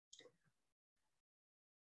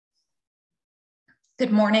Good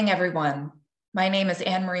morning, everyone. My name is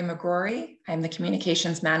Anne-Marie McGrory. I'm the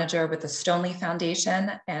Communications Manager with the Stoneleigh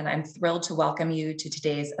Foundation, and I'm thrilled to welcome you to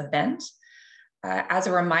today's event. As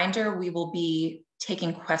a reminder, we will be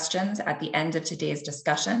taking questions at the end of today's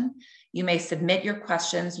discussion. You may submit your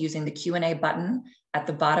questions using the Q&A button at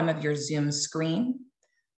the bottom of your Zoom screen.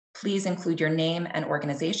 Please include your name and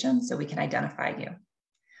organization so we can identify you.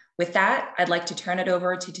 With that, I'd like to turn it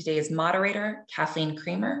over to today's moderator, Kathleen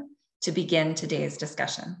Creamer, to begin today's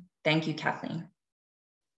discussion. Thank you, Kathleen.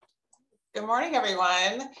 Good morning,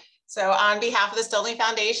 everyone. So on behalf of the Stoneleigh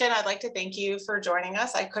Foundation, I'd like to thank you for joining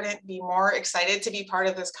us. I couldn't be more excited to be part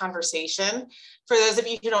of this conversation. For those of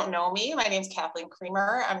you who don't know me, my name is Kathleen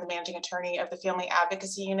Creamer. I'm the Managing Attorney of the Family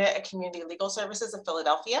Advocacy Unit at Community Legal Services of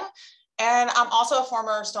Philadelphia. And I'm also a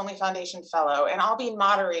former Stoneleigh Foundation Fellow, and I'll be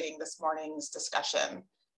moderating this morning's discussion.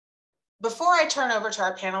 Before I turn over to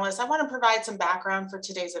our panelists, I want to provide some background for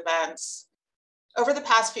today's events. Over the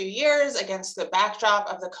past few years, against the backdrop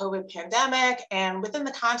of the COVID pandemic and within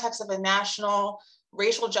the context of a national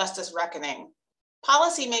racial justice reckoning,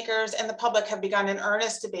 policymakers and the public have begun an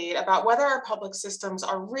earnest debate about whether our public systems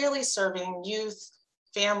are really serving youth,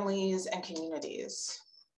 families, and communities.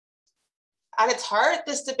 At its heart,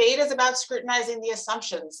 this debate is about scrutinizing the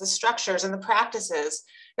assumptions, the structures, and the practices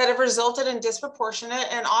that have resulted in disproportionate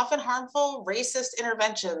and often harmful racist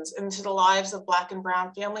interventions into the lives of Black and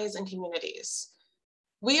Brown families and communities.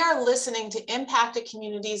 We are listening to impacted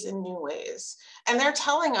communities in new ways, and they're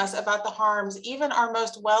telling us about the harms even our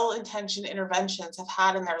most well-intentioned interventions have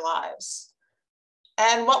had in their lives.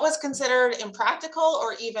 And what was considered impractical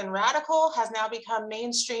or even radical has now become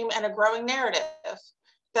mainstream and a growing narrative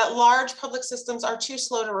that large public systems are too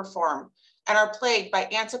slow to reform and are plagued by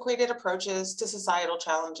antiquated approaches to societal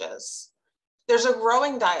challenges. There's a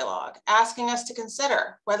growing dialogue asking us to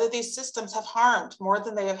consider whether these systems have harmed more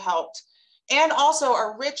than they have helped, and also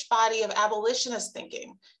a rich body of abolitionist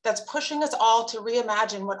thinking that's pushing us all to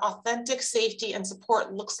reimagine what authentic safety and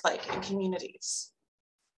support looks like in communities.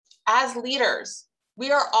 As leaders,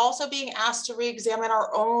 we are also being asked to re-examine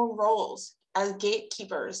our own roles as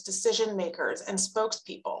gatekeepers, decision makers, and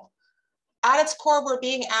spokespeople. At its core, we're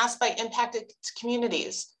being asked by impacted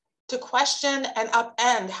communities to question and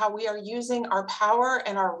upend how we are using our power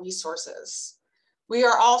and our resources. We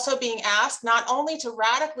are also being asked not only to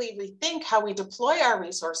radically rethink how we deploy our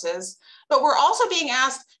resources, but we're also being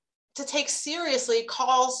asked to take seriously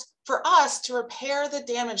calls for us to repair the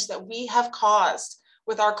damage that we have caused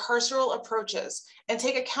with our carceral approaches and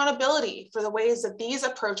take accountability for the ways that these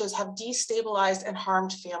approaches have destabilized and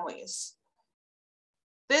harmed families.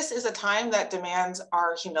 This is a time that demands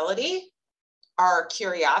our humility, our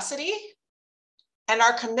curiosity, and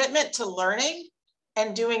our commitment to learning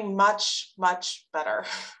and doing much, much better.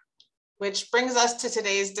 Which brings us to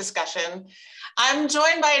today's discussion. I'm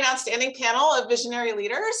joined by an outstanding panel of visionary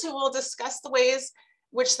leaders who will discuss the ways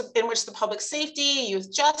in which the public safety,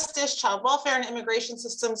 youth justice, child welfare, and immigration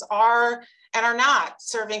systems are and are not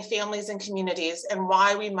serving families and communities, and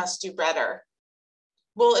why we must do better.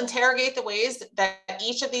 We'll interrogate the ways that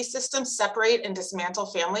each of these systems separate and dismantle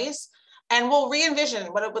families, and we'll re-envision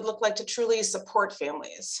what it would look like to truly support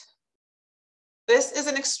families. This is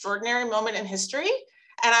an extraordinary moment in history,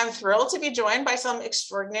 and I'm thrilled to be joined by some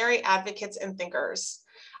extraordinary advocates and thinkers.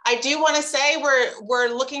 I do want to say we're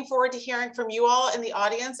looking forward to hearing from you all in the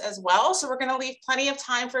audience as well. So we're going to leave plenty of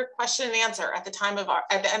time for question and answer at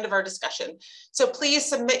the end of our discussion. So please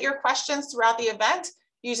submit your questions throughout the event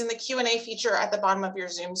using the Q&A feature at the bottom of your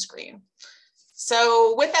Zoom screen.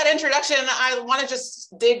 So with that introduction, I want to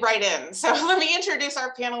just dig right in. So let me introduce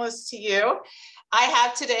our panelists to you. I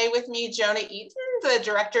have today with me Jonah Eaton, the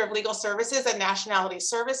Director of Legal Services at Nationalities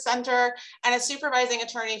Service Center and a supervising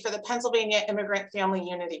attorney for the Pennsylvania Immigrant Family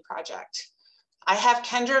Unity Project. I have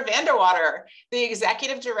Kendra Vanderwater, the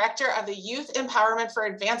Executive Director of the Youth Empowerment for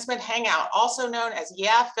Advancement Hangout, also known as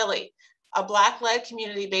Yeah Philly, a Black-led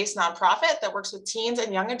community-based nonprofit that works with teens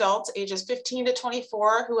and young adults ages 15 to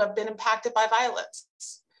 24 who have been impacted by violence.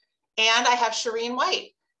 And I have Shereen White,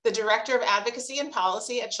 the Director of Advocacy and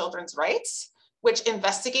Policy at Children's Rights, which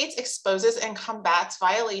investigates, exposes, and combats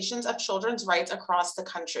violations of children's rights across the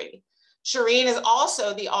country. Shereen is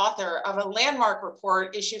also the author of a landmark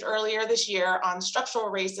report issued earlier this year on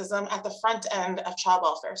structural racism at the front end of child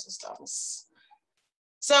welfare systems.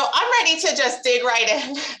 So I'm ready to just dig right in.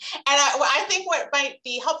 And I think what might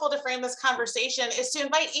be helpful to frame this conversation is to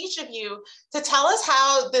invite each of you to tell us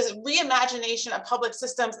how this reimagination of public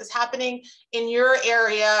systems is happening in your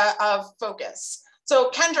area of focus. So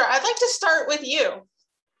Kendra, I'd like to start with you.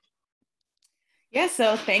 Yeah,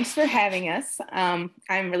 so thanks for having us. I'm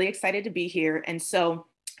really excited to be here. And so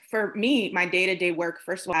for me, my day-to-day work,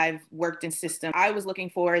 first of all, I've worked in systems. I was looking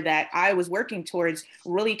for that I was working towards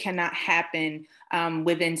really cannot happen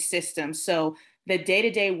within systems. So the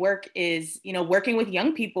day-to-day work is, working with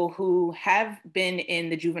young people who have been in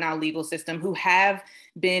the juvenile legal system, who have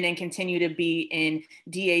been and continue to be in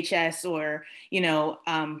DHS or,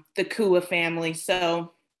 the KUA family.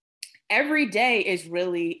 So every day is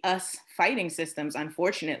really us fighting systems,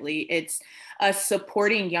 unfortunately. It's us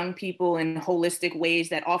supporting young people in holistic ways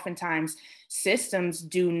that oftentimes systems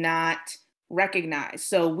do not recognize.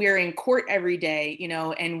 So we're in court every day,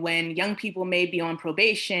 and when young people may be on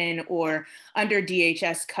probation or under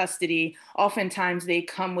DHS custody, oftentimes they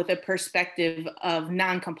come with a perspective of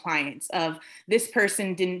non-compliance, of this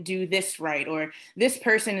person didn't do this right, or this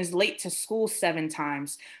person is late to school 7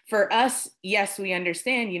 times. For us, yes, we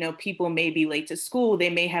understand, people may be late to school. They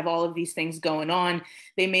may have all of these things going on.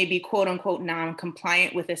 They may be quote unquote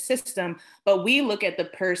non-compliant with a system, but we look at the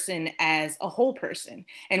person as a whole person.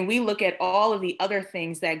 And we look at all of the other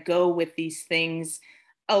things that go with these things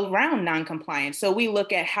around non-compliance. So we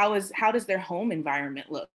look at how does their home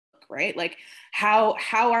environment look, right? Like how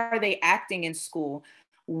are they acting in school?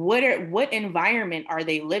 What environment are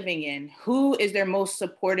they living in? Who is their most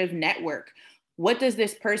supportive network? What does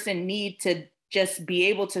this person need to just be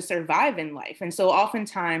able to survive in life? And so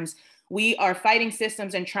oftentimes we are fighting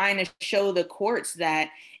systems and trying to show the courts that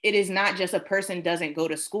it is not just a person doesn't go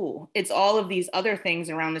to school. It's all of these other things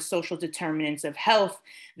around the social determinants of health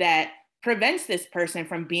that prevents this person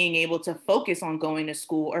from being able to focus on going to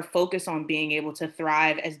school or focus on being able to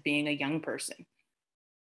thrive as being a young person.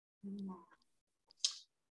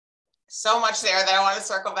 So much there that I want to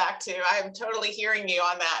circle back to. I'm totally hearing you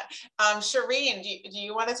on that. Shereen, do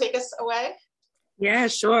you want to take us away? Yeah,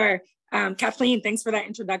 sure. Kathleen, thanks for that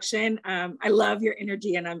introduction. I love your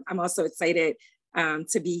energy, and I'm also excited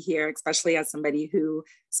to be here, especially as somebody who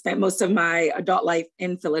spent most of my adult life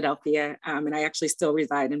in Philadelphia, and I actually still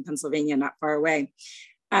reside in Pennsylvania, not far away.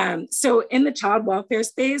 So in the child welfare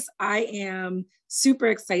space, I am super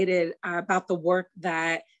excited about the work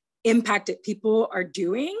that impacted people are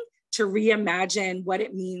doing to reimagine what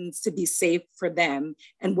it means to be safe for them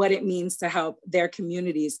and what it means to help their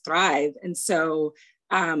communities thrive. And so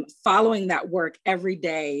following that work every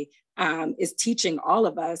day is teaching all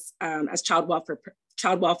of us as child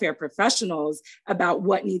welfare professionals about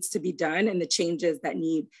what needs to be done and the changes that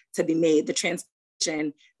need to be made, the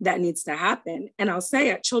transition that needs to happen. And I'll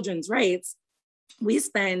say at Children's Rights, we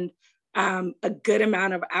spend a good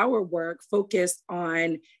amount of our work focused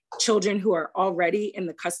on children who are already in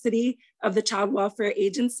the custody of the child welfare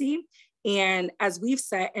agency. And as we've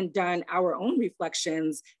sat and done our own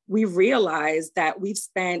reflections, we realized that we've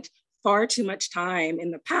spent far too much time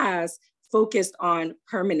in the past focused on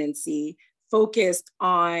permanency, focused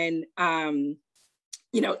on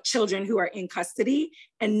children who are in custody,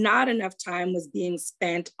 and not enough time was being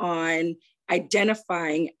spent on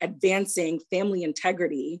identifying, advancing family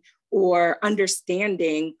integrity, or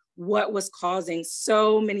understanding what was causing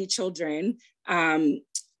so many children,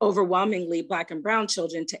 overwhelmingly Black and Brown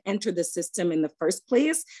children, to enter the system in the first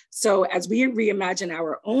place. So as we reimagine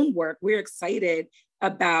our own work, we're excited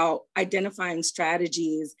about identifying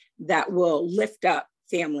strategies that will lift up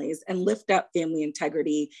families and lift up family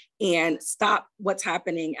integrity and stop what's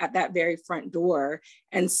happening at that very front door.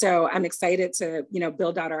 And so I'm excited to,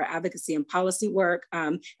 build out our advocacy and policy work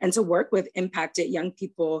and to work with impacted young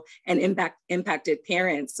people and impacted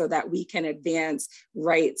parents so that we can advance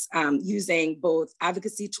rights using both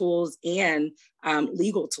advocacy tools and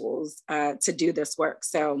legal tools to do this work.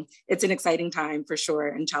 So it's an exciting time for sure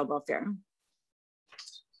in child welfare.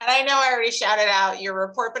 And I know I already shouted out your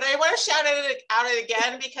report, but I want to shout it out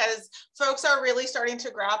again because folks are really starting to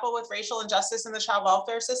grapple with racial injustice in the child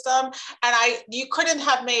welfare system. And you couldn't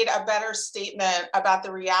have made a better statement about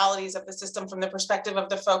the realities of the system from the perspective of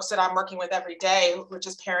the folks that I'm working with every day, which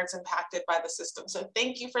is parents impacted by the system. So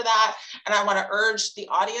thank you for that. And I want to urge the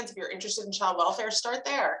audience, if you're interested in child welfare, start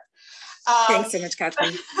there. Thanks so much,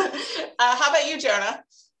 Kathleen. How about you, Jonah?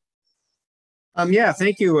 Yeah,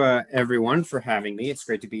 thank you, everyone, for having me. It's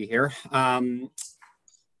great to be here.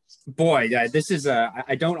 This is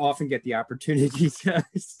I don't often get the opportunity to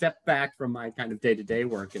step back from my kind of day-to-day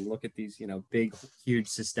work and look at these, big, huge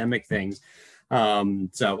systemic things.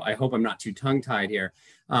 So I hope I'm not too tongue-tied here.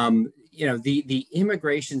 The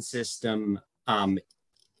immigration system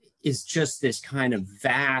is just this kind of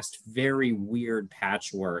vast, very weird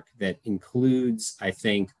patchwork that includes, I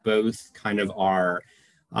think, both kind of our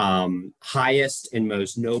highest and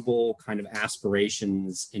most noble kind of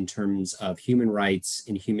aspirations in terms of human rights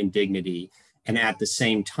and human dignity, and at the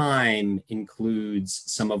same time includes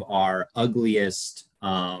some of our ugliest,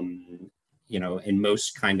 and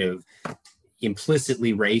most kind of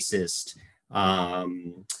implicitly racist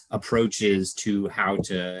approaches to how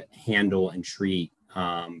to handle and treat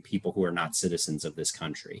people who are not citizens of this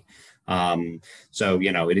country. So,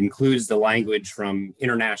 it includes the language from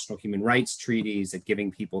international human rights treaties that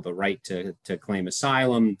giving people the right to claim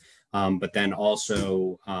asylum, but then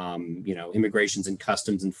also, Immigrations and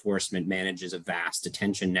Customs Enforcement manages a vast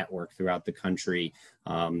detention network throughout the country.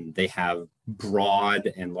 They have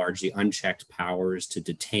broad and largely unchecked powers to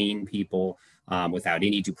detain people without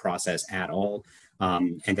any due process at all.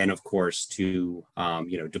 And then, of course, to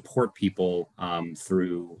deport people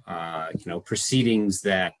through proceedings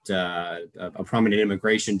that a prominent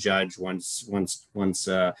immigration judge once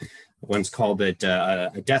called it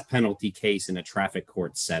a death penalty case in a traffic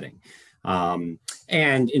court setting.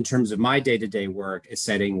 And in terms of my day-to-day work, a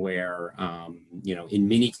setting where, in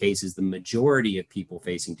many cases, the majority of people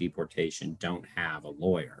facing deportation don't have a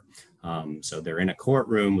lawyer. So they're in a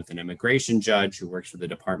courtroom with an immigration judge who works for the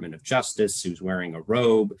Department of Justice, who's wearing a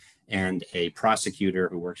robe, and a prosecutor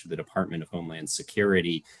who works for the Department of Homeland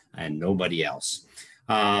Security, and nobody else.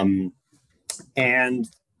 And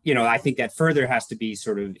I think that further has to be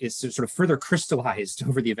sort of further crystallized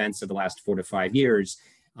over the events of the last 4 to 5 years,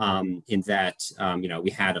 in that, we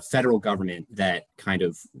had a federal government that kind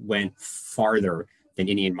of went farther than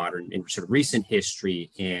any in sort of recent history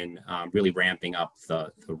in really ramping up the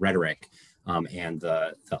rhetoric and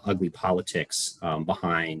the ugly politics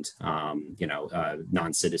behind,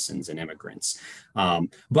 non-citizens and immigrants.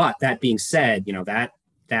 But that being said,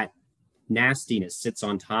 that nastiness sits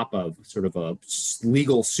on top of sort of a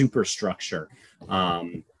legal superstructure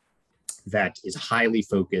that is highly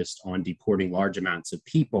focused on deporting large amounts of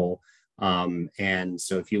people. And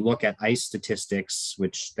so if you look at ICE statistics,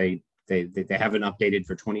 which they haven't updated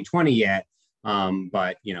for 2020 yet,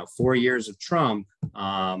 but 4 years of Trump,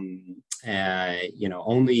 I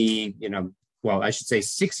should say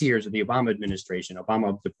 6 years of the Obama administration,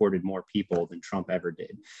 Obama deported more people than Trump ever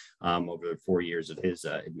did over the 4 years of his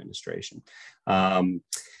administration.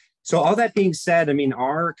 So all that being said,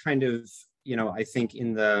 our kind of, I think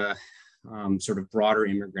in the sort of broader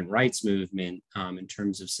immigrant rights movement in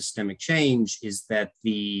terms of systemic change is that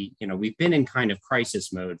we've been in kind of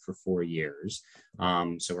crisis mode for 4 years.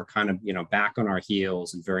 So we're kind of, back on our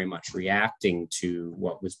heels and very much reacting to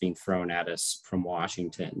what was being thrown at us from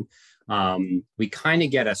Washington. We kind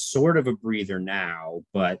of get a sort of a breather now,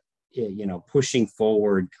 but, pushing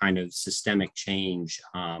forward kind of systemic change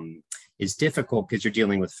is difficult because you're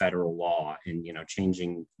dealing with federal law, and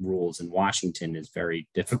changing rules in Washington is very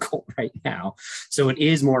difficult right now. So it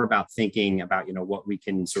is more about thinking about what we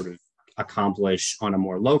can sort of accomplish on a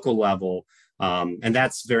more local level, and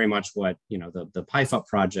that's very much what the PIFUP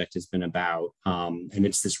project has been about. And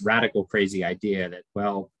it's this radical, crazy idea that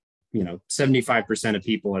 75% of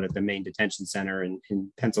people at the main detention center in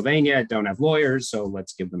Pennsylvania don't have lawyers, so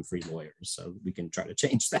let's give them free lawyers so we can try to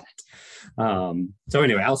change that. So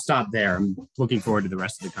anyway, I'll stop there. I'm looking forward to the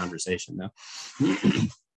rest of the conversation though.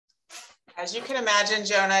 As you can imagine,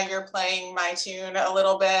 Jonah, you're playing my tune a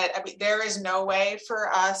little bit. There is no way for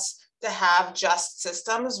us to have just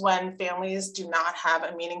systems when families do not have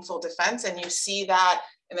a meaningful defense. And you see that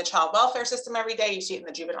in the child welfare system every day, you see it in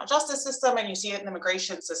the juvenile justice system, and you see it in the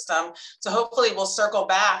immigration system. So hopefully we'll circle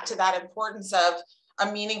back to that importance of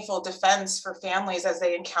a meaningful defense for families as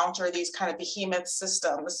they encounter these kind of behemoth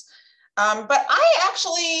systems. But I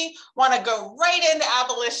actually want to go right into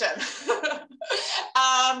abolition.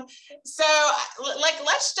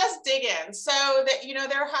 Let's just dig in. So that,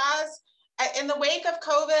 there has, in the wake of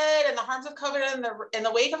COVID and the harms of COVID and in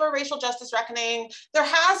the wake of a racial justice reckoning, there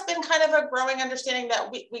has been kind of a growing understanding that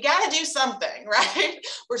we got to do something, right?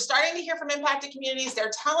 We're starting to hear from impacted communities. They're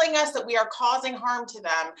telling us that we are causing harm to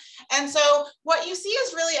them. And so what you see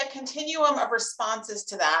is really a continuum of responses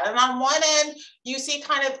to that. And on one end, you see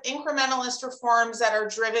kind of incrementalist reforms that are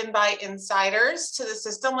driven by insiders to the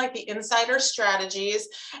system, like the insider strategies.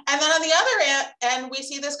 And then on the other end, we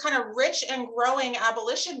see this kind of rich and growing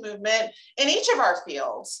abolition movement in each of our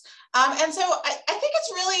fields. And so I think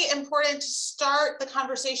it's really important to start the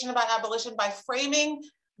conversation about abolition by framing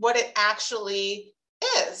what it actually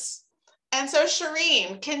is. And so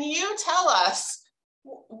Shereen, can you tell us,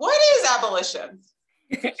 what is abolition?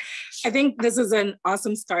 I think this is an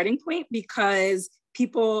awesome starting point because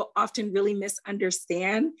people often really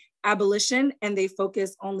misunderstand abolition and they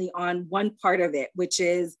focus only on one part of it, which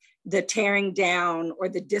is the tearing down or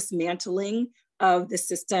the dismantling of the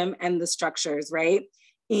system and the structures, right?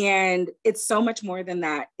 And it's so much more than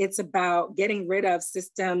that. It's about getting rid of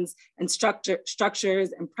systems and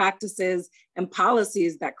structures and practices and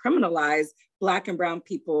policies that criminalize Black and Brown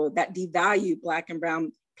people, that devalue Black and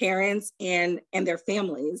Brown parents and their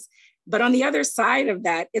families. But on the other side of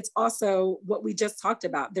that, it's also what we just talked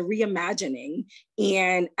about, the reimagining.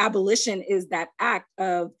 And abolition is that act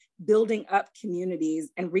of building up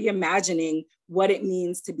communities and reimagining what it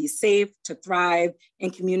means to be safe, to thrive in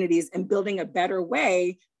communities, and building a better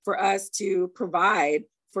way for us to provide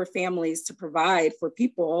for families, to provide for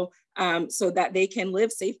people so that they can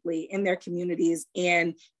live safely in their communities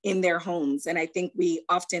and in their homes. And I think we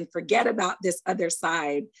often forget about this other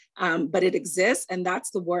side, but it exists, and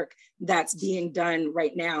that's the work that's being done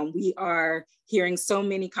right now. We are hearing so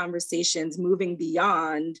many conversations moving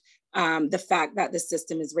beyond the fact that the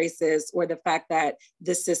system is racist, or the fact that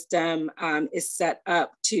the system is set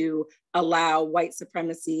up to allow white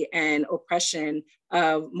supremacy and oppression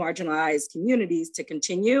of marginalized communities to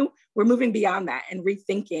continue. We're moving beyond that and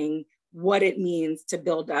rethinking what it means to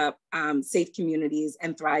build up safe communities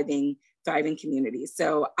and thriving communities.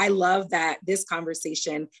 So I love that this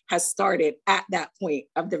conversation has started at that point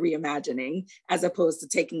of the reimagining, as opposed to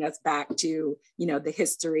taking us back to, the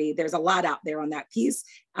history. There's a lot out there on that piece.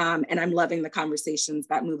 And I'm loving the conversations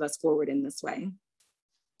that move us forward in this way.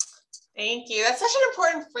 Thank you. That's such an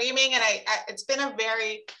important framing. And it's been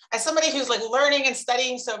as somebody who's like learning and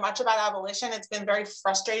studying so much about abolition, it's been very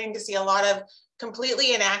frustrating to see a lot of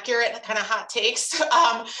completely inaccurate kind of hot takes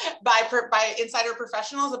by insider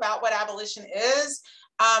professionals about what abolition is.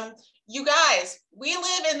 You guys, we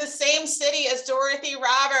live in the same city as Dorothy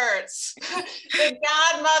Roberts, the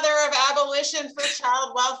godmother of abolition for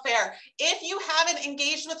child welfare. If you haven't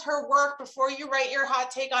engaged with her work before you write your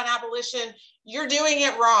hot take on abolition, you're doing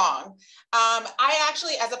it wrong. I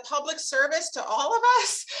actually, as a public service to all of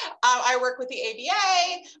us, I work with the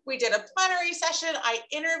ABA. We did a plenary session. I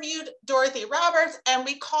interviewed Dorothy Roberts, and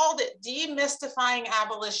we called it Demystifying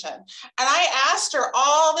Abolition. And I asked her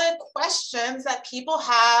all the questions that people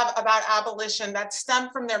have about abolition that stem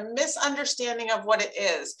from their misunderstanding of what it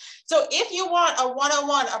is. So if you want a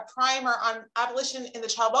 101, a primer on abolition in the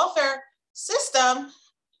child welfare system,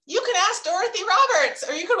 you can ask Dorothy Roberts,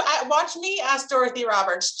 or you could watch me ask Dorothy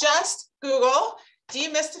Roberts. Just Google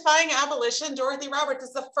Demystifying Abolition, Dorothy Roberts.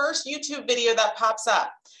 It's the first YouTube video that pops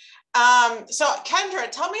up. So Kendra,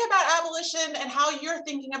 tell me about abolition and how you're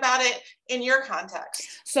thinking about it in your context.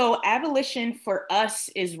 So abolition for us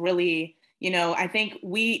is really, I think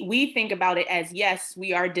we think about it as, yes,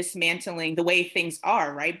 we are dismantling the way things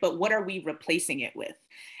are, right? But what are we replacing it with?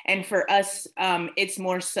 And for us, it's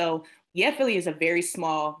more so, Philly is a very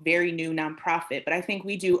small, very new nonprofit, but I think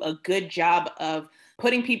we do a good job of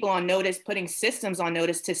putting people on notice, putting systems on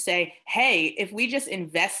notice to say, hey, if we just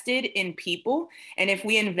invested in people and if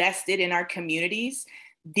we invested in our communities,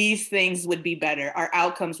 these things would be better. Our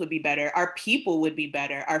outcomes would be better. Our people would be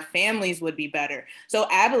better. Our families would be better. So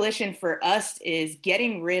abolition for us is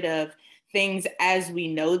getting rid of things as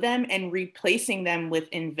we know them and replacing them with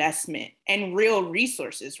investment and real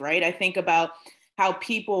resources, right? I think about how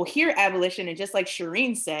people hear abolition and just like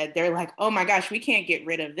Shereen said, they're like, oh my gosh, we can't get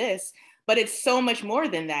rid of this. But it's so much more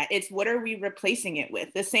than that. It's what are we replacing it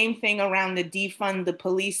with? The same thing around the defund the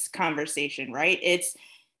police conversation, right? It's,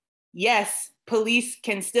 yes, police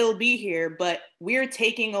can still be here, but we're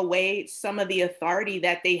taking away some of the authority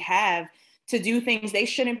that they have to do things they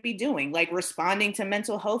shouldn't be doing, like responding to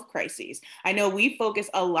mental health crises. I know we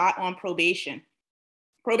focus a lot on probation.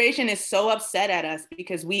 Probation is so upset at us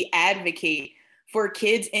because we advocate for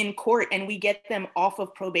kids in court and we get them off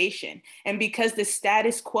of probation. And because the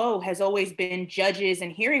status quo has always been judges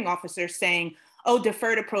and hearing officers saying, oh,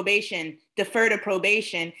 defer to probation.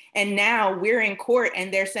 And now we're in court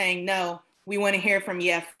and they're saying, no, we want to hear from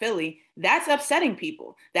Philly. That's upsetting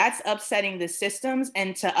people. That's upsetting the systems.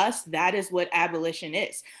 And to us, that is what abolition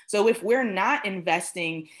is. So if we're not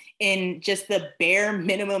investing in just the bare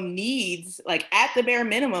minimum needs, like at the bare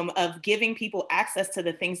minimum of giving people access to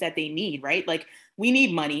the things that they need, right? Like we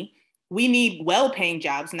need money. We need well-paying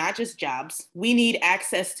jobs, not just jobs. We need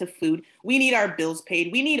access to food. We need our bills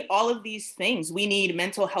paid. We need all of these things. We need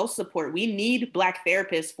mental health support. We need Black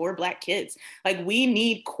therapists for Black kids. Like we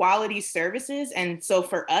need quality services. And so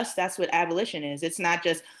for us, that's what abolition is. It's not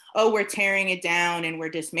just, oh, we're tearing it down and we're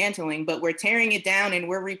dismantling, but we're tearing it down and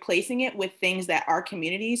we're replacing it with things that our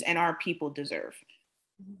communities and our people deserve.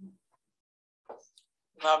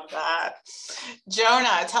 Love that.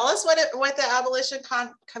 Jonah, tell us what the abolition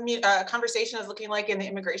conversation is looking like in the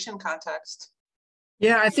immigration context.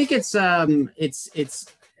 Yeah, I think it's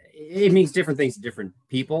it means different things to different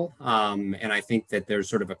people. And I think that there's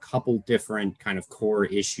sort of a couple different kind of core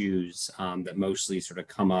issues that mostly sort of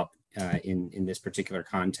come up in this particular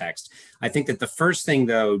context. I think that the first thing,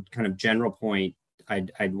 though, kind of general point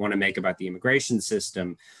I'd want to make about the immigration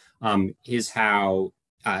system is how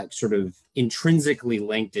sort of intrinsically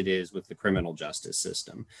linked it is with the criminal justice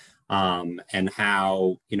system, and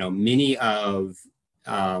how, you know, many of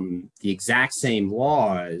the exact same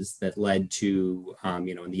laws that led to,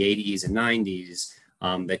 you know, in the 80s and 90s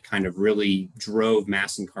that kind of really drove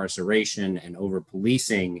mass incarceration and over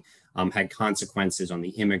policing had consequences on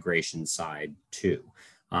the immigration side too.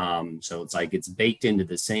 So it's like it's baked into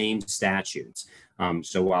the same statutes.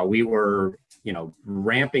 So while we were, you know,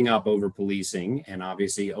 ramping up over policing and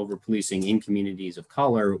obviously over policing in communities of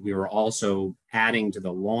color, we were also adding to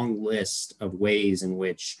the long list of ways in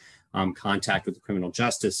which contact with the criminal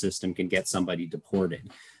justice system can get somebody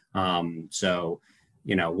deported. So,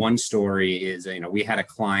 you know, one story is, you know, we had a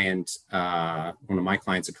client, one of my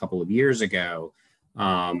clients a couple of years ago,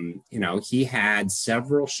 you know, he had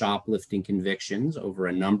several shoplifting convictions over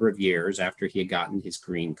a number of years after he had gotten his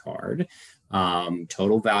green card.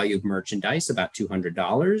 Total value of merchandise, about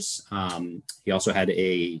 $200. He also had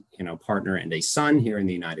a, you know, partner and a son here in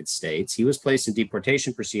the United States. He was placed in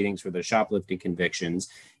deportation proceedings for the shoplifting convictions.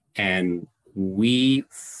 And we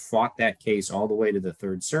fought that case all the way to the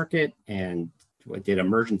Third Circuit and did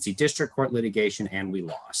emergency district court litigation, and we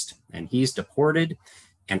lost. And he's deported.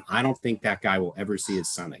 And I don't think that guy will ever see his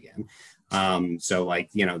son again. So like,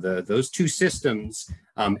 you know, those two systems,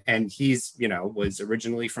 and he's, you know, was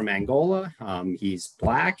originally from Angola. He's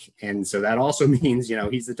Black. And so that also means, you know,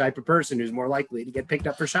 he's the type of person who's more likely to get picked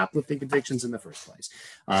up for shoplifting convictions in the first place.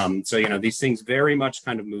 So, you know, these things very much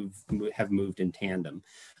kind of have moved in tandem.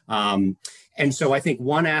 And so I think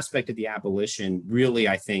one aspect of the abolition really,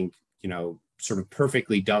 I think, you know, sort of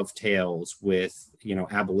perfectly dovetails with, you know,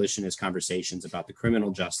 abolitionist conversations about the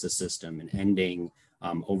criminal justice system and ending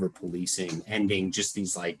over policing, ending just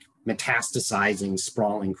these like metastasizing,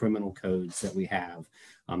 sprawling criminal codes that we have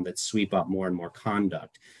that sweep up more and more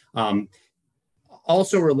conduct.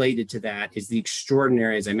 Also related to that is the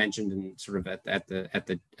extraordinary, as I mentioned in sort of at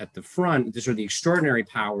the front, the sort of the extraordinary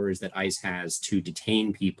powers that ICE has to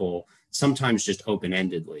detain people, sometimes just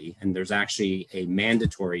open-endedly. And there's actually a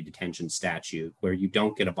mandatory detention statute where you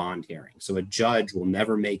don't get a bond hearing. So a judge will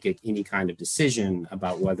never make any kind of decision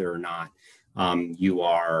about whether or not you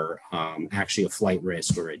are actually a flight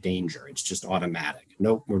risk or a danger. It's just automatic.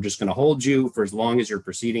 Nope, we're just going to hold you for as long as your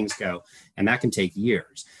proceedings go, and that can take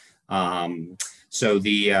years. So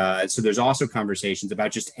there's also conversations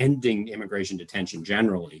about just ending immigration detention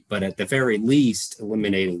generally, but at the very least,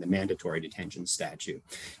 eliminating the mandatory detention statute.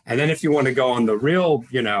 And then if you want to go on the real,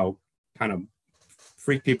 you know, kind of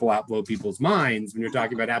freak people out, blow people's minds when you're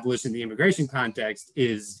talking about abolition in the immigration context,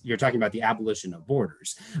 is you're talking about the abolition of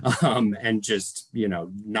borders, and just, you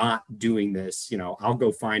know, not doing this, you know, I'll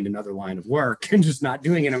go find another line of work and just not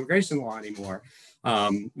doing an immigration law anymore,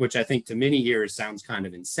 which I think to many ears sounds kind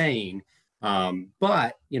of insane.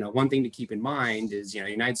 But, you know, one thing to keep in mind is, you know,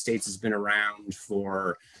 the United States has been around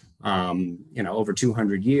for, you know, over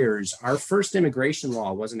 200 years. Our first immigration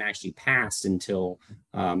law wasn't actually passed until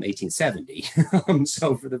 1870.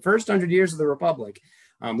 So for the first 100 years of the Republic,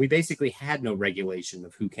 we basically had no regulation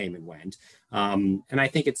of who came and went. And I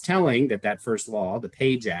think it's telling that that first law, the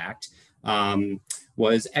Page Act,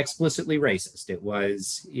 was explicitly racist. It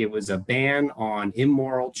was a ban on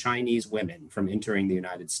immoral Chinese women from entering the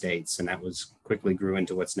United States, and that was quickly grew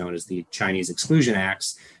into what's known as the Chinese Exclusion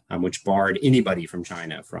Acts, which barred anybody from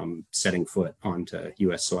China from setting foot onto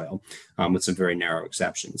U.S. soil, with some very narrow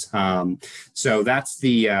exceptions. So that's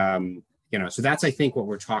the you know, so that's, I think, what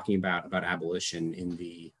we're talking about abolition in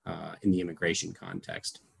the immigration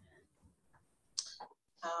context.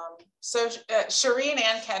 So Shereen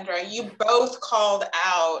and Kendra, you both called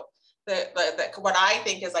out the what I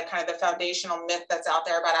think is like kind of the foundational myth that's out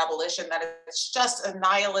there about abolition, that it's just a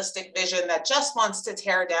nihilistic vision that just wants to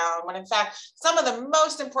tear down, when in fact, some of the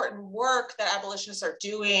most important work that abolitionists are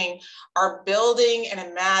doing are building and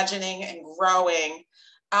imagining and growing.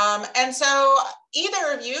 And so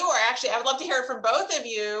either of you, or actually I would love to hear it from both of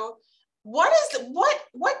you, what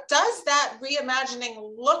does that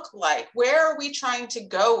reimagining look like? Where are we trying to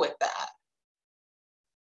go with that?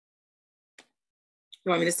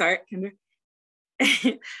 You want me to start, Kendra?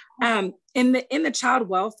 In the child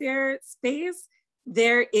welfare space,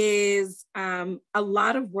 there is a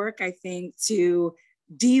lot of work, I think, to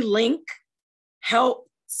de-link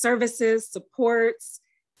help, services, supports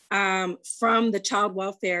from the child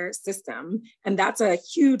welfare system. And that's a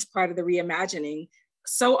huge part of the reimagining.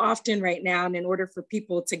 so often right now, and in order for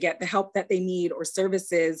people to get the help that they need or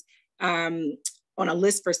services, on a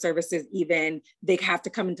list for services even, they have to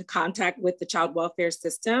come into contact with the child welfare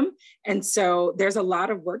system. And so there's a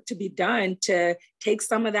lot of work to be done to take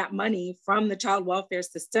some of that money from the child welfare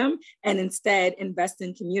system and instead invest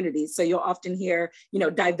in communities. So you'll often hear,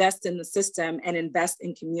 divest in the system and invest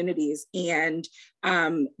in communities. And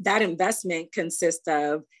that investment consists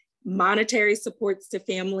of monetary supports to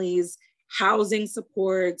families, housing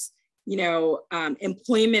supports,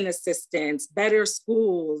 employment assistance, better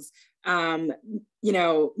schools,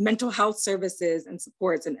 mental health services and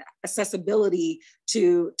supports and accessibility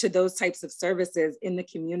to those types of services in the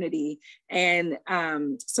community. And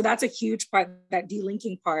so that's a huge part, that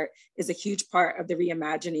delinking part is a huge part of the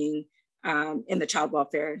reimagining in the child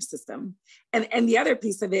welfare system. And the other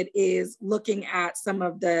piece of it is looking at some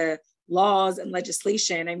of the laws and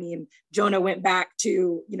legislation. I mean, Jonah went back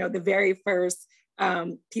to, the very first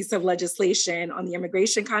piece of legislation on the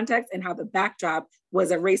immigration context and how the backdrop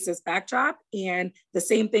was a racist backdrop. And the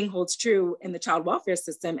same thing holds true in the child welfare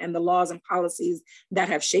system and the laws and policies that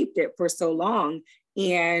have shaped it for so long.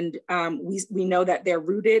 And we know that they're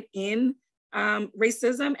rooted in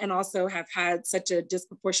racism and also have had such a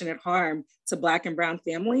disproportionate harm to Black and Brown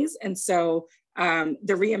families. And so the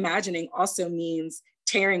reimagining also means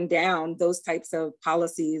tearing down those types of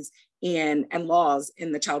policies and laws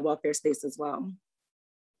in the child welfare space as well.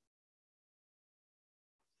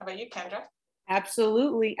 How about you, Kendra?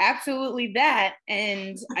 Absolutely, absolutely that.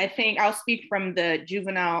 And I think I'll speak from the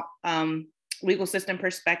juvenile legal system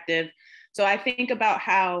perspective. So I think about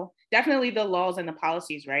how definitely the laws and the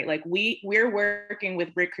policies, right? Like we're working with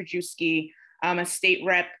Rick Krajewski, a state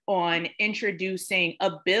rep, on introducing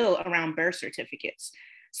a bill around birth certificates.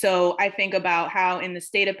 So I think about how in the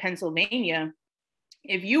state of Pennsylvania,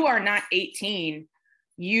 if you are not 18,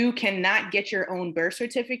 you cannot get your own birth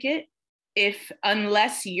certificate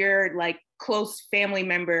unless your like close family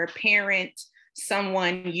member, parent,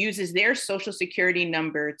 someone uses their social security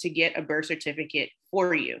number to get a birth certificate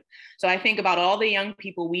for you. So I think about all the young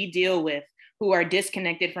people we deal with who are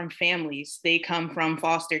disconnected from families. They come from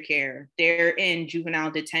foster care. They're in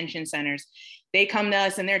juvenile detention centers. They come to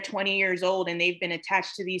us and they're 20 years old and they've been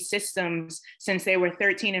attached to these systems since they were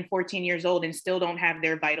 13 and 14 years old and still don't have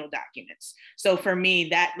their vital documents. So for me,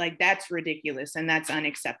 that's ridiculous and that's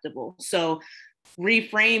unacceptable. So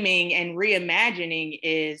reframing and reimagining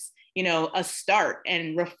is, a start,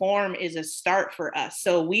 and reform is a start for us.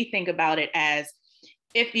 So we think about it as,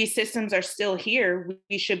 if these systems are still here,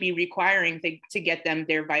 we should be requiring to get them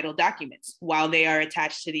their vital documents while they are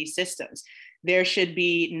attached to these systems. There should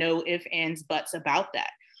be no ifs, ands, buts about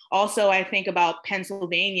that. Also, I think about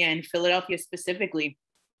Pennsylvania and Philadelphia specifically.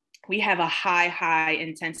 We have a high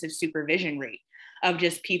intensive supervision rate of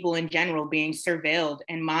just people in general being surveilled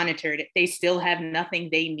and monitored. They still have nothing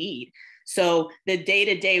they need. So the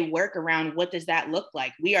day-to-day work around what does that look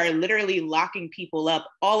like? We are literally locking people up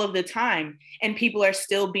all of the time and people are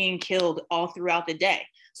still being killed all throughout the day.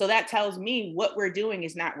 So that tells me what we're doing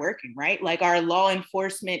is not working, right? Like our law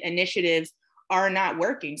enforcement initiatives are not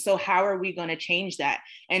working. So how are we going to change that?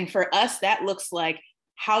 And for us, that looks like,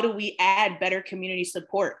 how do we add better community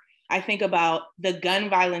support? I think about the gun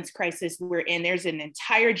violence crisis we're in. There's an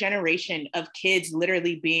entire generation of kids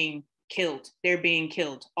literally being killed. They're being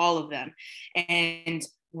killed, all of them. And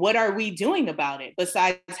what are we doing about it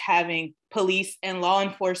besides having police and law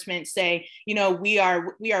enforcement say, we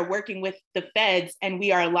are working with the feds and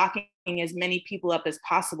we are locking as many people up as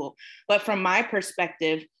possible. But from my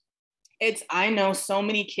perspective, I know so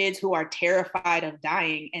many kids who are terrified of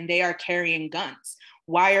dying and they are carrying guns.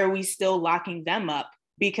 Why are we still locking them up?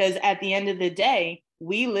 Because at the end of the day,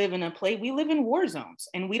 we live in war zones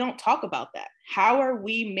and we don't talk about that. How are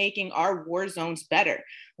we making our war zones better?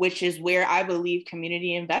 Which is where I believe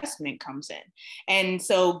community investment comes in. And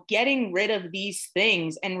so getting rid of these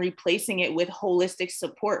things and replacing it with holistic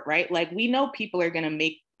support, right? Like we know people are going to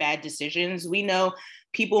make bad decisions. We know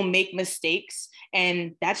people make mistakes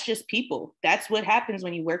and that's just people. That's what happens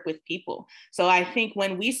when you work with people. So I think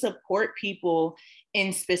when we support people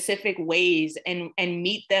in specific ways and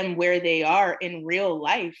meet them where they are in real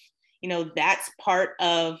life, that's part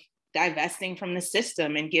of divesting from the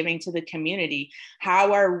system and giving to the community.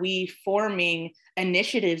 How are we forming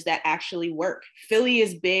initiatives that actually work? Philly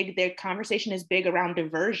is big. Their conversation is big around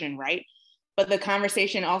diversion, right? But the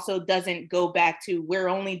conversation also doesn't go back to we're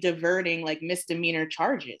only diverting like misdemeanor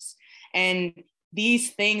charges. And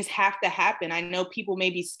these things have to happen. I know people may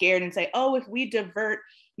be scared and say, oh, if we divert,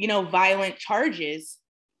 violent charges,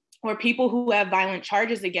 or people who have violent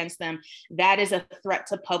charges against them, that is a threat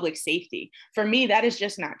to public safety. For me, that is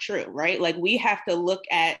just not true, right? Like, we have to look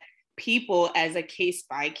at people as a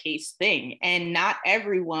case-by-case thing, and not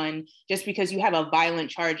everyone, just because you have a violent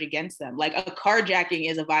charge against them. Like, a carjacking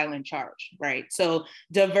is a violent charge, right? So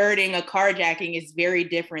diverting a carjacking is very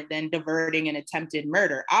different than diverting an attempted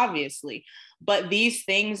murder, obviously. But these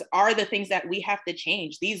things are the things that we have to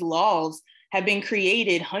change. These laws have been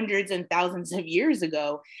created hundreds and thousands of years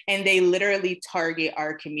ago, and they literally target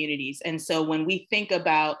our communities. And so when we think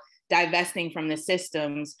about divesting from the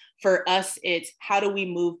systems, for us, it's how do we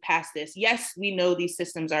move past this? Yes, we know these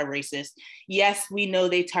systems are racist. Yes, we know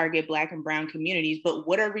they target Black and Brown communities, but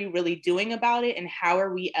what are we really doing about it? And how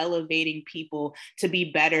are we elevating people to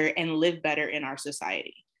be better and live better in our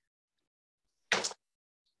society?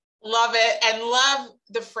 Love it, and love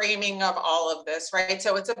the framing of all of this, right?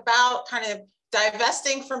 So it's about kind of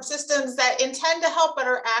divesting from systems that intend to help but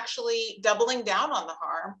are actually doubling down on the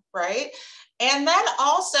harm, right? And then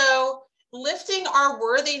also lifting our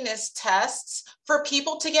worthiness tests for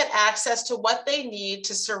people to get access to what they need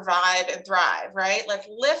to survive and thrive, right? Like,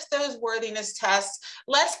 lift those worthiness tests.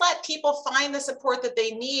 Let's let people find the support that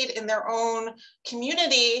they need in their own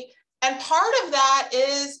community. And part of that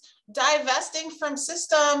is divesting from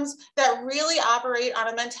systems that really operate on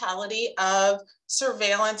a mentality of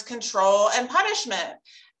surveillance, control, and punishment.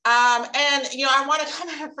 And, you know, I want to come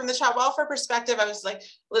at it from the child welfare perspective. I was like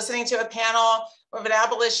listening to a panel of an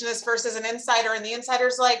abolitionist versus an insider, and the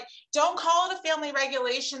insider's like, don't call it a family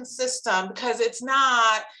regulation system, because it's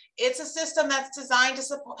not. It's a system that's designed to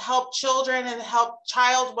help children and help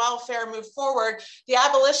child welfare move forward. The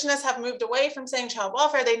abolitionists have moved away from saying child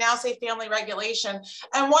welfare. They now say family regulation.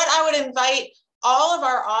 And what I would invite all of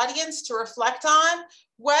our audience to reflect on,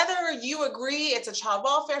 whether you agree it's a child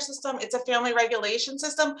welfare system, it's a family regulation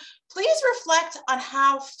system, please reflect on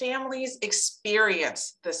how families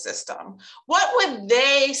experience the system. What would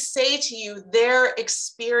they say to you their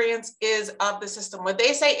experience is of the system? Would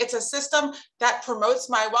they say it's a system that promotes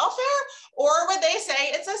my welfare? Or would they say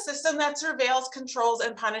it's a system that surveils, controls,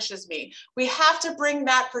 and punishes me? We have to bring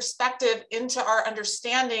that perspective into our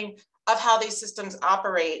understanding of how these systems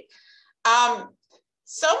operate.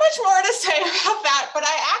 So much more to say about that, but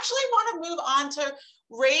I actually want to move on to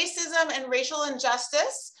racism and racial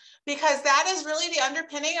injustice, because that is really the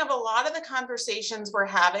underpinning of a lot of the conversations we're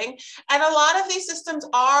having. And a lot of these systems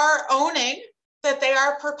are owning that they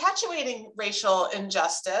are perpetuating racial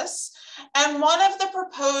injustice. And one of the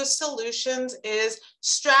proposed solutions is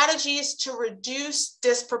strategies to reduce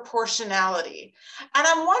disproportionality. And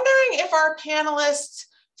I'm wondering if our panelists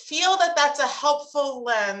feel that that's a helpful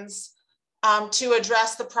lens to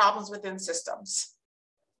address the problems within systems.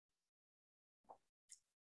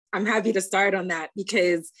 I'm happy to start on that,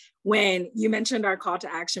 because when you mentioned our call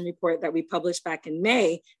to action report that we published back in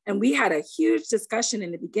May, and we had a huge discussion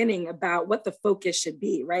in the beginning about what the focus should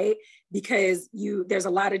be, right? Because there's a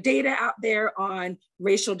lot of data out there on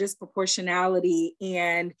racial disproportionality,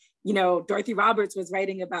 and you know, Dorothy Roberts was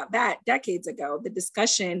writing about that decades ago. The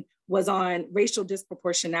discussion was on racial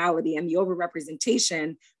disproportionality and the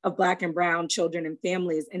overrepresentation of Black and Brown children and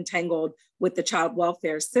families entangled with the child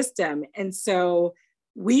welfare system. And so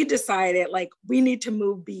we decided, like, we need to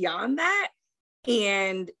move beyond that.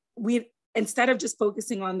 And instead of just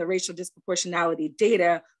focusing on the racial disproportionality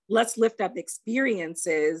data, let's lift up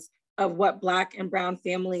experiences of what Black and Brown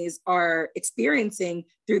families are experiencing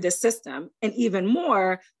through the system. And even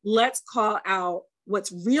more, let's call out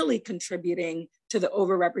what's really contributing to the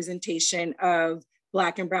overrepresentation of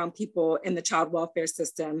Black and Brown people in the child welfare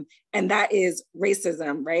system. And that is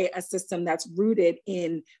racism, right? A system that's rooted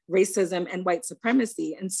in racism and white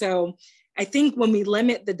supremacy. And so I think when we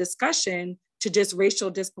limit the discussion to just racial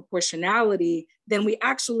disproportionality, then we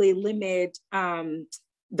actually limit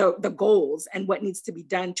the goals and what needs to be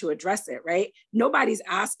done to address it, right? Nobody's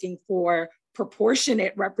asking for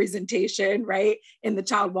proportionate representation, right, in the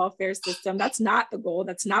child welfare system. That's not the goal.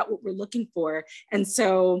 That's not what we're looking for. And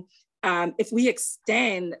so if we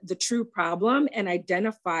extend the true problem and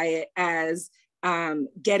identify it as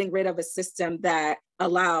getting rid of a system that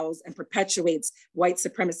allows and perpetuates white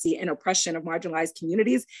supremacy and oppression of marginalized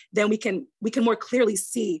communities, then we can more clearly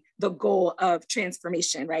see the goal of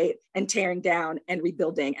transformation, right? And tearing down and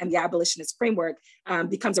rebuilding. And the abolitionist framework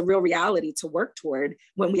becomes a real reality to work toward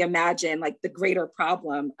when we imagine like the greater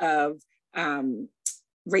problem of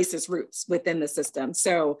racist roots within the system.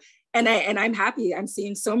 So, and I'm happy, I'm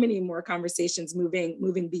seeing so many more conversations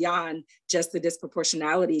moving beyond just the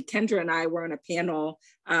disproportionality. Kendra and I were on a panel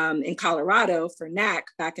in Colorado for NAC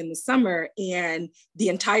back in the summer, and the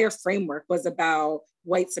entire framework was about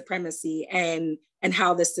white supremacy and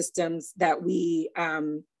how the systems that we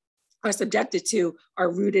are subjected to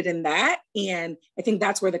are rooted in that. And I think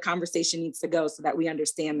that's where the conversation needs to go so that we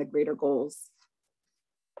understand the greater goals.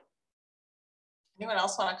 Anyone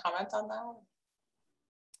else want to comment on that?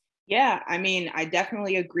 Yeah, I mean, I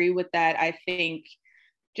definitely agree with that. I think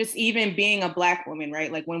just even being a Black woman,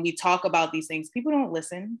 right? Like when we talk about these things, people don't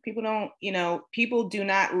listen. People don't, people do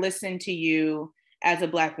not listen to you as a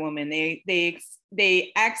Black woman.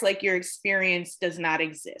 They act like your experience does not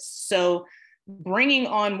exist. So bringing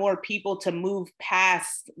on more people to move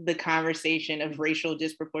past the conversation of racial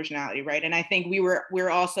disproportionality, right? And I think we're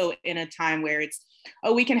also in a time where it's,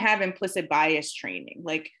 we can have implicit bias training.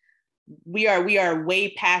 Like we are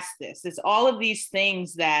way past this. It's all of these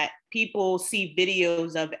things that people see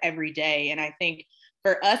videos of every day. And I think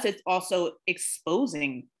for us, it's also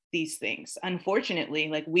exposing these things. Unfortunately,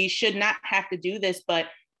 like we should not have to do this, but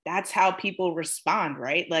that's how people respond,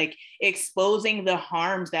 right? Like exposing the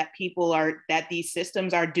harms that that these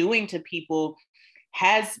systems are doing to people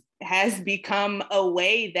has become a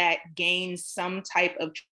way that gains some type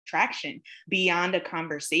of traction beyond a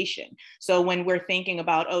conversation. So when we're thinking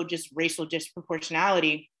about, just racial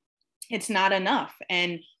disproportionality, it's not enough.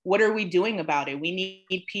 And what are we doing about it? We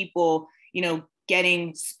need people,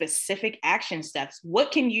 getting specific action steps.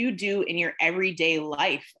 What can you do in your everyday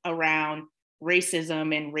life around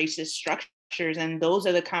racism and racist structures? And those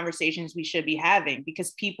are the conversations we should be having,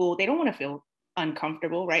 because people, they don't want to feel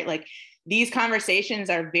uncomfortable, right? Like these conversations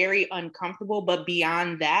are very uncomfortable, but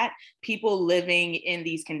beyond that, people living in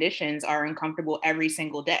these conditions are uncomfortable every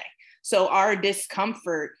single day. So our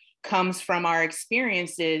discomfort comes from our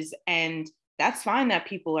experiences, and that's fine that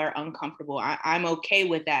people are uncomfortable. I'm okay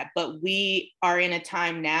with that, but we are in a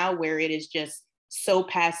time now where it is just so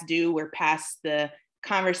past due. We're past the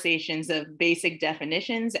conversations of basic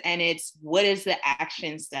definitions, and it's what is the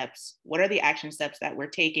action steps? What are the action steps that we're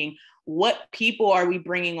taking? What people are we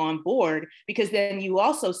bringing on board? Because then you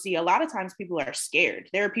also see a lot of times people are scared.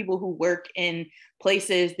 There are people who work in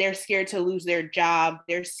places, they're scared to lose their job.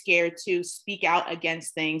 They're scared to speak out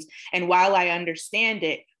against things. And while I understand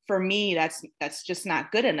it, for me, that's just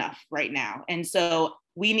not good enough right now. And so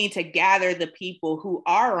we need to gather the people who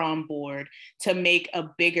are on board to make a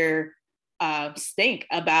bigger stink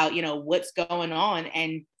about, what's going on,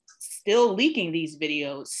 and still leaking these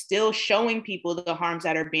videos, still showing people the harms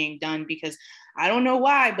that are being done, because I don't know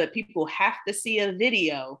why, but people have to see a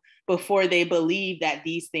video before they believe that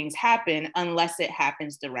these things happen, unless it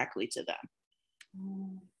happens directly to them.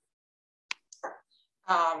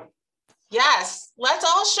 Yes, let's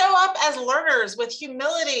all show up as learners with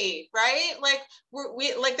humility, right? Like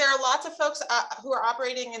there are lots of folks who are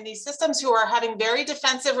operating in these systems who are having very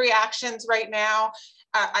defensive reactions right now.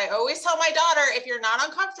 I always tell my daughter, if you're not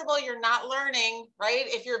uncomfortable, you're not learning, right?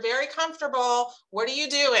 If you're very comfortable, what are you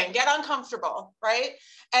doing? Get uncomfortable, right?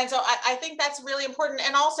 And so I think that's really important.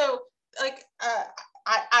 And also, like,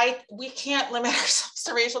 we can't limit ourselves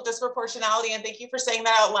to racial disproportionality. And thank you for saying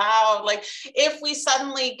that out loud. Like if we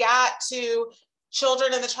suddenly got to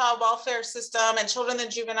children in the child welfare system and children in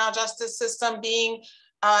the juvenile justice system being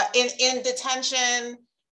in detention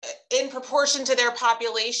in proportion to their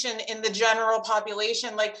population in the general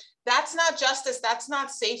population, like that's not justice, that's not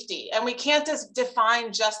safety. And we can't just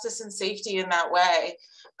define justice and safety in that way.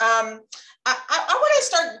 I want to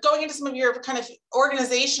start going into some of your kind of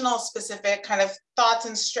organizational specific kind of thoughts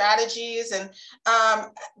and strategies. And I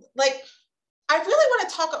really want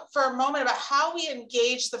to talk for a moment about how we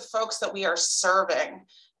engage the folks that we are serving.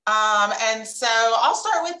 And so I'll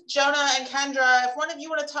start with Jonah and Kendra. If one of you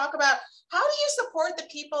want to talk about how do you support the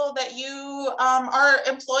people that you are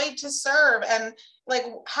employed to serve, and like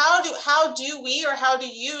how do we or how do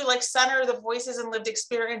you like center the voices and lived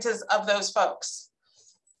experiences of those folks?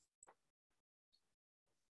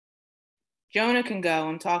 Jonah can go.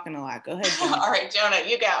 I'm talking a lot. Go ahead, Jonah. All right, Jonah,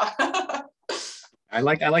 you go. I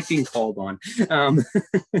like being called on.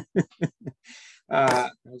 I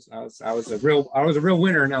was a real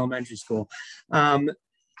winner in elementary school.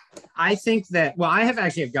 I think that, well, I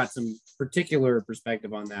have got some particular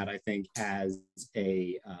perspective on that, I think, as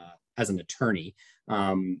an attorney,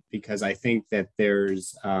 because I think that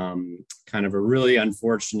there's kind of a really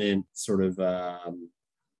unfortunate sort of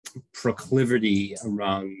proclivity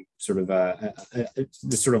among sort of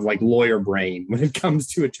this sort of like lawyer brain when it comes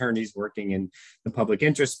to attorneys working in the public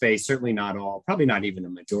interest space. Certainly not all, probably not even a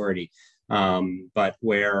majority, but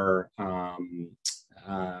where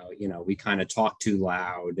we kind of talk too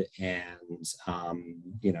loud and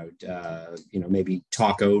maybe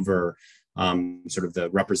talk over sort of the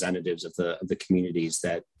representatives of the communities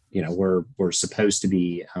that we're supposed to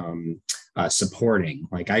be supporting.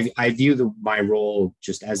 Like I view my role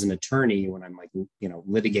just as an attorney when I'm like,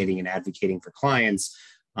 litigating and advocating for clients.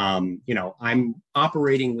 I'm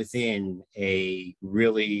operating within a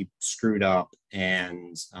really screwed up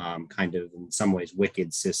and kind of in some ways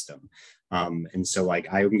wicked system. And so like,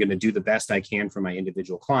 I'm going to do the best I can for my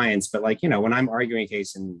individual clients. But like, when I'm arguing a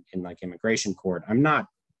case in like immigration court, I'm not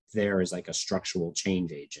there as like a structural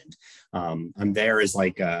change agent. I'm there as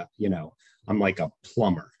like I'm like a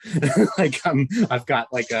plumber. Like I've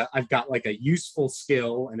got like a useful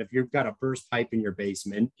skill. And if you've got a burst pipe in your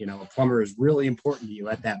basement, a plumber is really important to you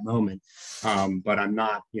at that moment. But I'm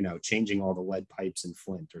not, changing all the lead pipes in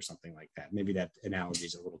Flint or something like that. Maybe that analogy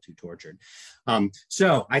is a little too tortured.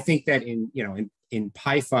 So I think that in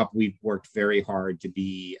PIFUP, we've worked very hard to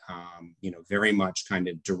be, very much kind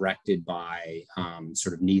of directed by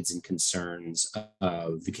sort of needs and concerns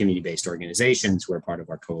of the community-based organizations who are part of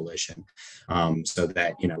our coalition, so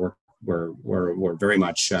that we're very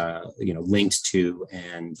much linked to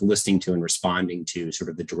and listening to and responding to sort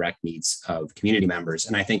of the direct needs of community members.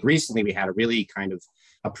 And I think recently we had a really kind of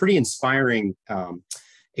a pretty inspiring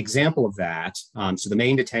example of that. So the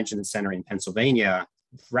main detention center in Pennsylvania,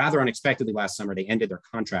 rather unexpectedly last summer, they ended their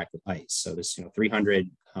contract with ICE. So this, 300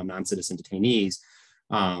 non-citizen detainees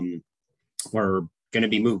were going to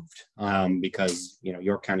be moved because,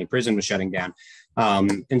 York County Prison was shutting down.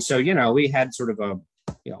 And so, we had sort of a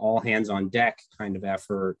all hands on deck kind of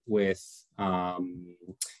effort with,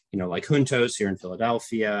 like Juntos here in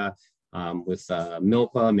Philadelphia, with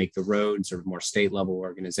MILPA, Make the Road, sort of more state level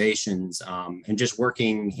organizations, and just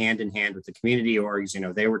working hand in hand with the community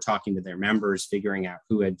orgs. They were talking to their members, figuring out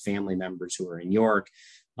who had family members who were in York,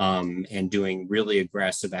 and doing really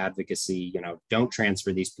aggressive advocacy. Don't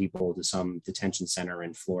transfer these people to some detention center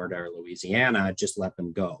in Florida or Louisiana, just let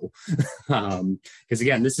them go. Because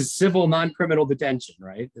again, this is civil, non-criminal detention,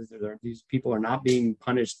 right? These people are not being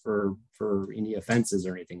punished for any offenses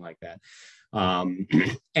or anything like that.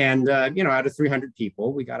 And out of 300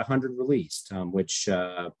 people, we got 100 released, which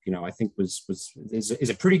I think is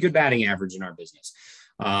a pretty good batting average in our business.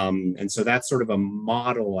 And so that's sort of a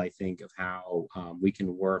model, I think, of how we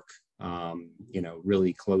can work,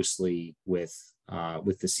 really closely with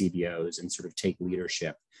the CBOs and sort of take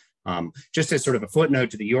leadership. Just as sort of a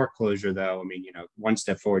footnote to the York closure, though, one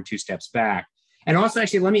step forward, two steps back. And also,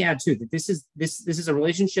 actually, let me add too that this is a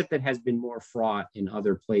relationship that has been more fraught in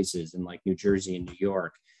other places, in like New Jersey and New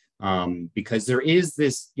York, because there is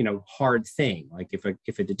this hard thing. Like if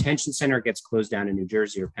a detention center gets closed down in New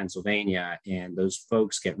Jersey or Pennsylvania, and those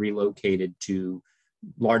folks get relocated to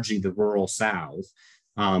largely the rural South,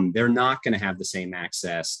 they're not going to have the same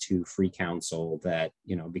access to free counsel that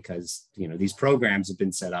because these programs have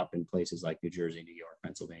been set up in places like New Jersey, New York,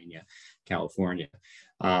 Pennsylvania, California.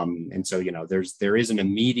 And so, there is an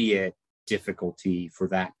immediate difficulty for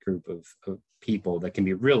that group of people that can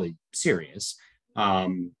be really serious.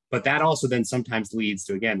 But that also then sometimes leads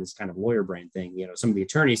to, again, this kind of lawyer brain thing, some of the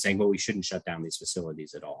attorneys saying, well, we shouldn't shut down these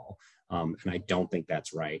facilities at all. And I don't think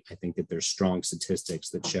that's right. I think that there's strong statistics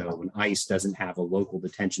that show when ICE doesn't have a local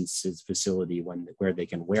detention facility where they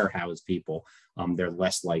can warehouse people, they're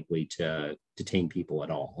less likely to detain people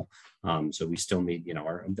at all. So we still need,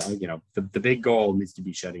 the big goal needs to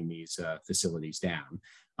be shutting these facilities down.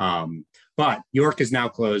 But York is now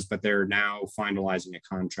closed, but they're now finalizing a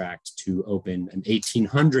contract to open an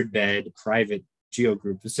 1,800 bed private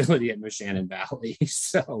GeoGroup facility at Moshannon Valley.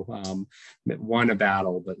 So won a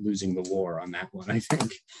battle, but losing the war on that one, I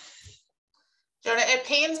think. Jonah, it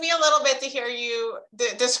pains me a little bit to hear you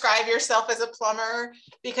describe yourself as a plumber,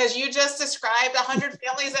 because you just described 100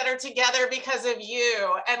 families that are together because of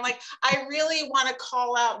you. And like, I really want to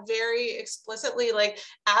call out very explicitly, like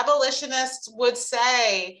abolitionists would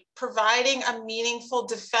say, providing a meaningful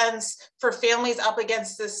defense for families up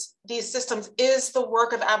against these systems is the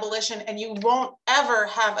work of abolition, and you won't ever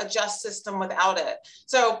have a just system without it.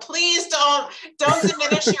 So please don't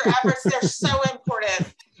diminish your efforts. They're so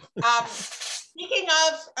important. Speaking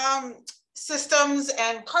of systems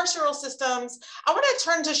and carceral systems, I want to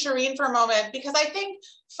turn to Shereen for a moment, because I think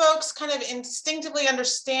folks kind of instinctively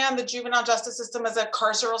understand the juvenile justice system as a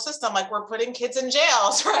carceral system. Like, we're putting kids in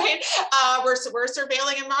jails, right? We're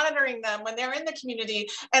surveilling and monitoring them when they're in the community.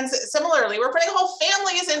 And similarly, we're putting whole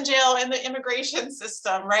families in jail in the immigration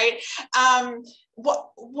system, right?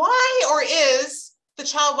 Why or is the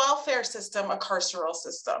child welfare system a carceral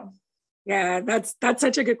system? Yeah, that's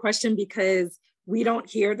such a good question, because we don't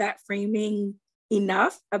hear that framing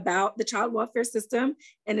enough about the child welfare system,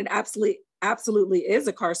 and it absolutely is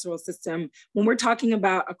a carceral system. When we're talking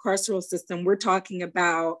about a carceral system, we're talking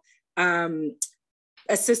about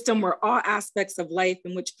a system where all aspects of life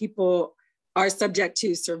in which people are subject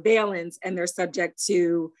to surveillance and they're subject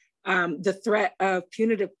to the threat of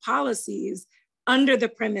punitive policies under the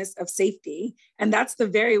premise of safety. And that's the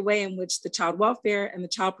very way in which the child welfare and the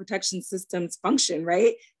child protection systems function,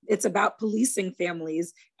 right? It's about policing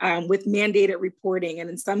families with mandated reporting, and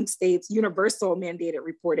in some states, universal mandated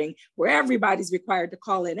reporting, where everybody's required to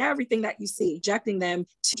call in everything that you see, ejecting them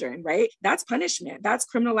to children, right? That's punishment, that's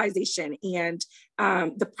criminalization. And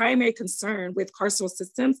the primary concern with carceral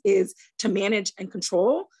systems is to manage and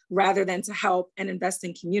control rather than to help and invest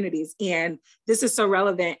in communities. And this is so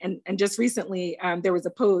relevant. And just recently, there was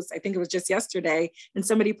a post, I think it was just yesterday, and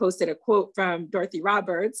somebody posted a quote from Dorothy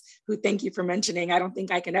Roberts, who, thank you for mentioning. I don't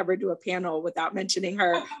think I can ever do a panel without mentioning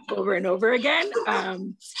her over and over again.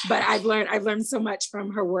 But I've learned so much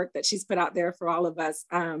from her work that she's put out there for all of us.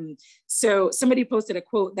 So somebody posted a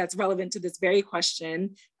quote that's relevant to this very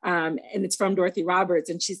question, and it's from Dorothy Roberts.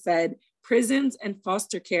 And she said, "Prisons and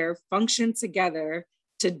foster care function together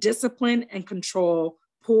to discipline and control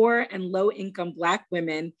poor and low-income Black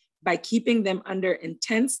women by keeping them under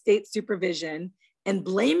intense state supervision and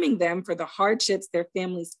blaming them for the hardships their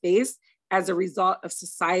families face as a result of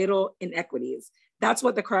societal inequities." That's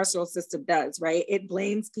what the carceral system does, right? It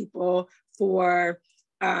blames people for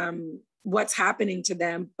what's happening to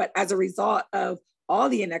them, but as a result of all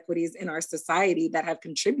the inequities in our society that have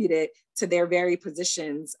contributed to their very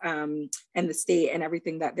positions and the state and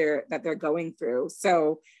everything that they're going through.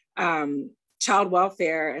 So child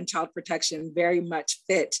welfare and child protection very much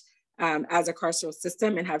fit as a carceral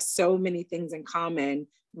system and have so many things in common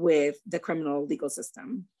with the criminal legal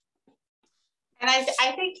system. And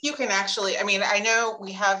I think you can actually, I mean, I know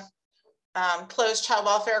we have closed child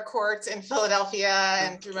welfare courts in Philadelphia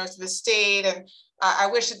and through most of the state. And I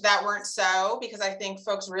wish that weren't so, because I think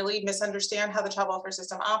folks really misunderstand how the child welfare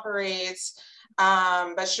system operates.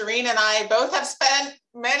 But Shereen and I both have spent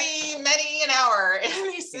many an hour in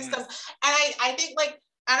these systems. And I think, like,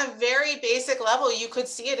 on a very basic level, you could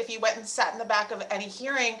see it if you went and sat in the back of any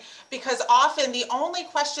hearing, because often the only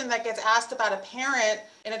question that gets asked about a parent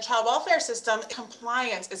in a child welfare system,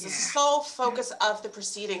 compliance is the sole focus of the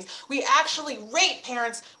proceedings. We actually rate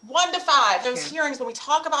parents 1 to 5. Those hearings, when we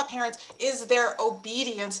talk about parents, is their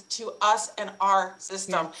obedience to us and our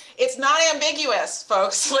system. It's not ambiguous,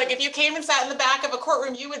 folks. Like, if you came and sat in the back of a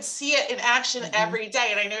courtroom, you would see it in action every day.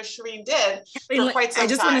 And I know Shereen did for quite some time. I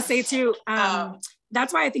just want to say too,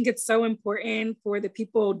 that's why I think it's so important for the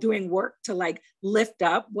people doing work to, like, lift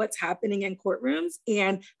up what's happening in courtrooms.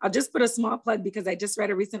 And I'll just put a small plug, because I just read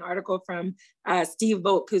a recent article from Steve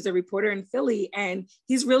Volk, who's a reporter in Philly, and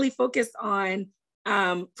he's really focused on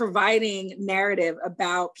providing narrative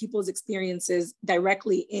about people's experiences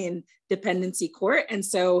directly in dependency court. And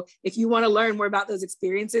so if you want to learn more about those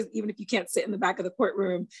experiences, even if you can't sit in the back of the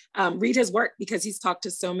courtroom, read his work, because he's talked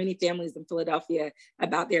to so many families in Philadelphia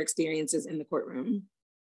about their experiences in the courtroom.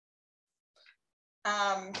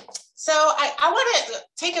 So I want to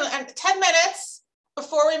take 10 minutes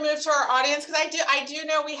before we move to our audience, because I do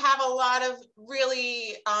know we have a lot of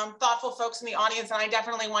really thoughtful folks in the audience, and I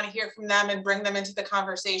definitely want to hear from them and bring them into the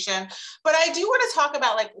conversation. But I do want to talk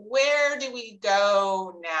about, like, where do we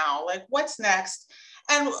go now? Like, what's next?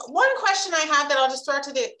 And one question I have that I'll just throw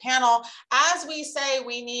to the panel, as we say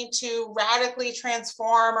we need to radically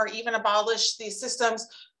transform or even abolish these systems,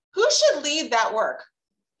 who should lead that work?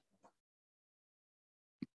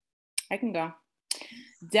 I can go.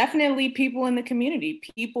 Definitely people in the community,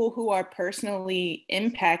 people who are personally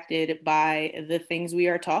impacted by the things we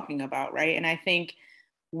are talking about, right? And I think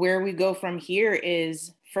where we go from here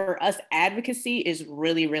is, for us, advocacy is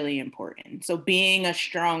really, really important. So being a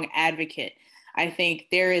strong advocate, I think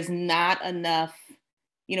there is not enough,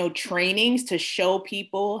 trainings to show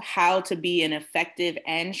people how to be an effective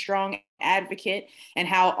and strong advocate, and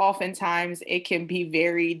how oftentimes it can be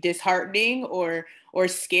very disheartening or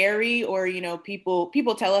scary, or,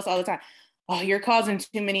 people tell us all the time, oh, you're causing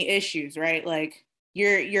too many issues, right? Like,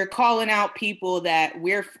 you're calling out people that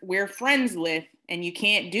we're friends with, and you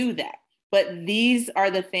can't do that. But these are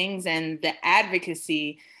the things and the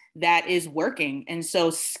advocacy that is working. And so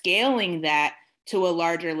scaling that to a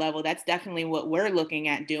larger level, that's definitely what we're looking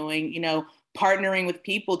at doing, partnering with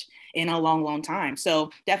people in a long, long time. So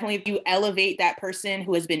definitely, if you elevate that person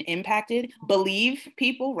who has been impacted, believe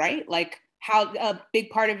people, right? Like, how a big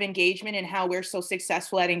part of engagement and how we're so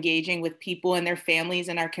successful at engaging with people and their families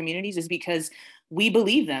and our communities is because we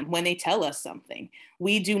believe them when they tell us something.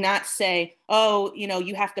 We do not say, oh,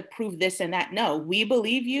 you have to prove this and that. No, we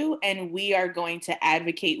believe you, and we are going to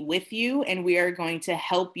advocate with you, and we are going to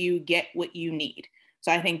help you get what you need.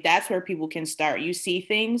 So I think that's where people can start. You see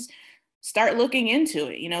things, start looking into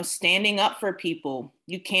it, you know, standing up for people.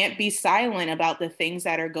 You can't be silent about the things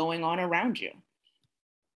that are going on around you.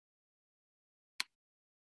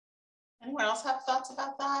 Anyone else have thoughts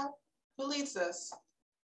about that? Who leads this?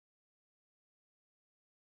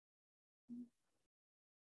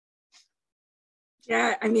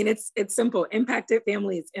 Yeah, I mean, it's simple. Impacted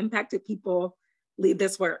families, impacted people lead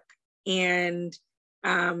this work. And,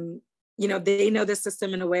 you know, they know the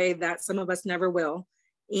system in a way that some of us never will.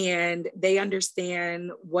 And they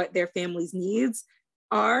understand what their family's needs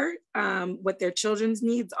are, what their children's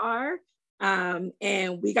needs are.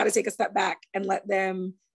 And we got to take a step back and let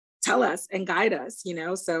them tell us and guide us, you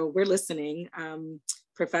know? So we're listening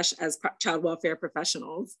as child welfare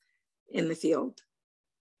professionals in the field.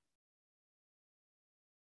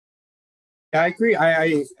 Yeah, I agree.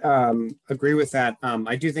 I agree with that.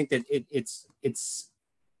 I do think that it's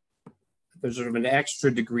there's sort of an extra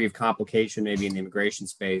degree of complication maybe in the immigration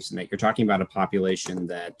space, and that you're talking about a population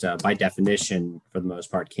that by definition, for the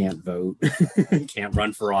most part, can't vote, can't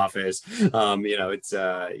run for office. You know, it's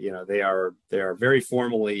you know, they are very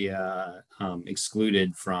formally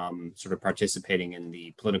excluded from sort of participating in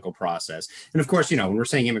the political process. And of course, you know, when we're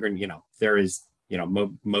saying immigrant, you know, there is, you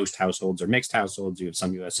know, most households are mixed households. You have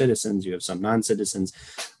some U.S. citizens, you have some non-citizens.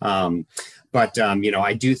 But you know,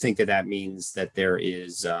 I do think that means that there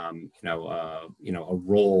is, you know, a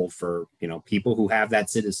role for, you know, people who have that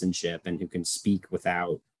citizenship and who can speak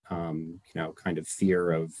without, you know, kind of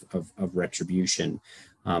fear of retribution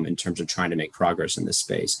in terms of trying to make progress in this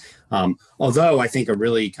space. Although I think a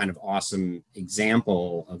really kind of awesome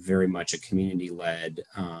example of very much a community-led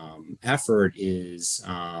effort is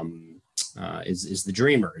the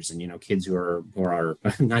Dreamers, and, you know, kids who are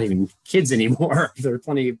not even kids anymore. There are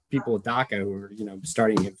plenty of people at DACA who are, you know,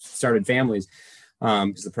 started families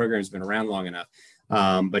because the program's been around long enough,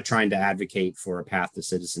 but trying to advocate for a path to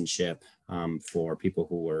citizenship for people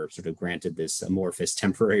who were sort of granted this amorphous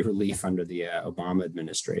temporary relief under the Obama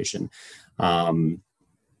administration.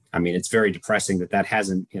 I mean, it's very depressing that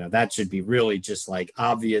hasn't, you know, that should be really just like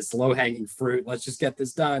obvious low-hanging fruit. Let's just get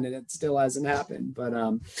this done, and it still hasn't happened.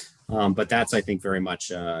 But that's, I think, very much,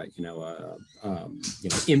 you know,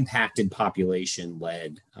 impacted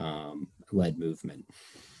population-led movement.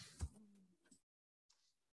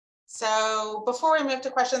 So before we move to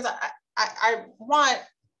questions, I want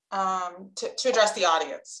to address the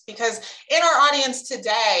audience, because in our audience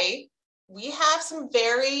today, we have some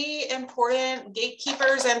very important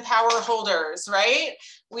gatekeepers and power holders, right?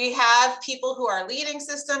 We have people who are leading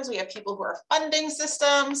systems. We have people who are funding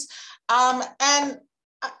systems. And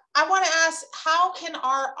I want to ask, how can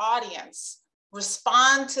our audience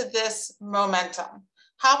respond to this momentum?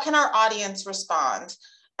 How can our audience respond?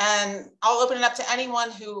 And I'll open it up to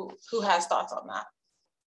anyone who has thoughts on that.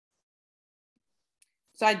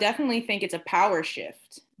 So I definitely think it's a power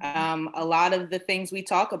shift. A lot of the things we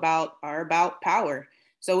talk about are about power.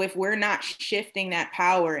 So if we're not shifting that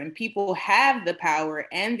power, and people have the power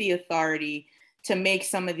and the authority to make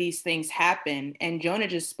some of these things happen, and Jonah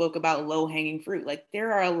just spoke about low-hanging fruit, like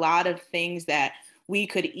there are a lot of things that we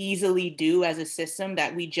could easily do as a system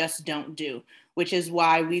that we just don't do, which is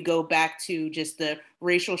why we go back to just the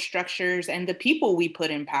racial structures and the people we put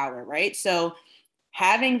in power, right? So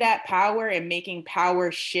having that power and making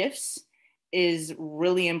power shifts is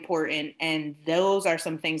really important. And those are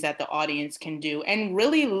some things that the audience can do, and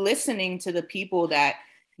really listening to the people that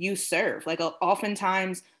you serve. Like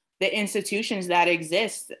oftentimes the institutions that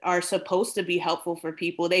exist are supposed to be helpful for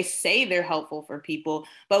people. They say they're helpful for people,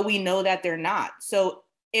 but we know that they're not. So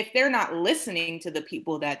if they're not listening to the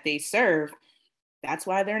people that they serve, that's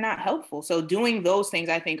why they're not helpful. So doing those things,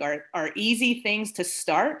 I think, are easy things to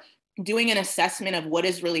start. Doing an assessment of what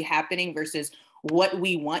is really happening versus what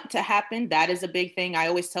we want to happen, that is a big thing. I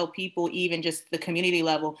always tell people, even just the community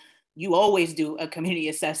level, you always do a community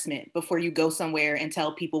assessment before you go somewhere and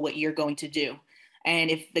tell people what you're going to do. And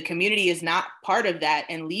if the community is not part of that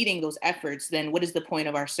and leading those efforts, then what is the point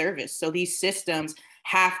of our service? So these systems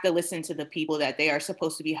have to listen to the people that they are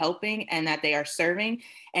supposed to be helping and that they are serving.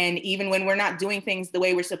 And even when we're not doing things the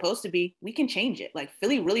way we're supposed to be, we can change it. Like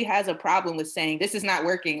Philly really has a problem with saying, this is not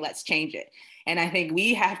working, let's change it. And I think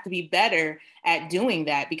we have to be better at doing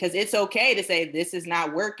that, because it's okay to say, this is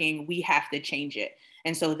not working, we have to change it.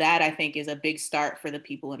 And so that, I think, is a big start for the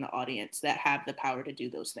people in the audience that have the power to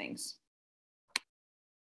do those things.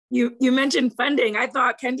 You mentioned funding. I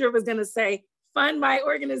thought Kendra was going to say, fund my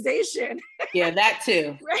organization. Yeah, that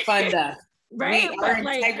too. Right. Fund us. Right. Our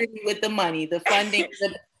integrity with the money, the funding,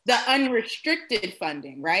 the unrestricted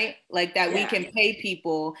funding, right? Like that we can pay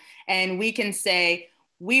people and we can say,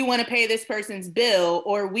 we want to pay this person's bill,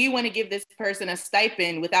 or we want to give this person a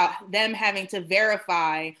stipend without them having to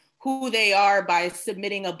verify who they are by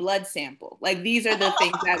submitting a blood sample. Like, these are the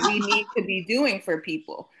things that we need to be doing for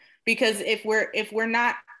people, because if we're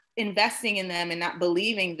not investing in them and not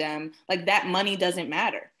believing them, like, that money doesn't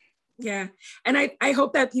matter. Yeah. And I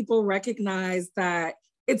hope that people recognize that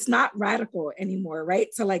it's not radical anymore, right?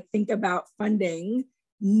 To like think about funding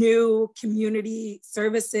new community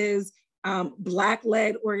services,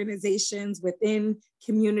 Black-led organizations within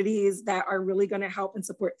communities that are really going to help and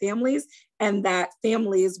support families, and that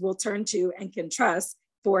families will turn to and can trust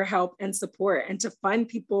for help and support, and to fund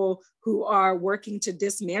people who are working to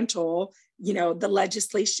dismantle, you know, the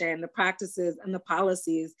legislation, the practices, and the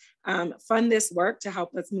policies. Fund this work to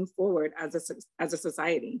help us move forward as a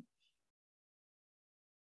society.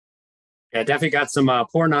 Yeah, definitely got some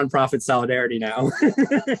poor nonprofit solidarity now.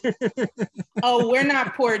 Oh, we're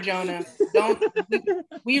not poor, Jonah.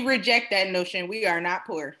 We reject that notion. We are not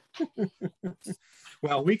poor.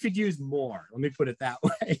 Well, we could use more. Let me put it that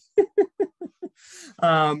way.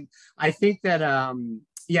 I think that,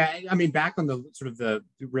 yeah, I mean, back on the sort of the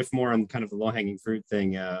riff more on kind of the low-hanging fruit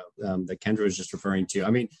thing that Kendra was just referring to.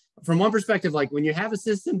 I mean, from one perspective, like when you have a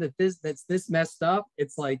system that's this messed up,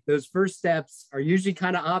 it's like those first steps are usually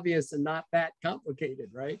kind of obvious and not that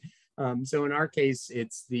complicated, right? So in our case,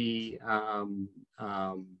 it's the,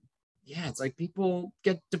 yeah, it's like people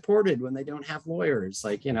get deported when they don't have lawyers.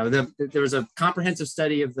 Like, you know, there was a comprehensive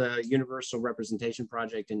study of the Universal Representation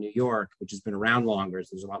Project in New York, which has been around longer, so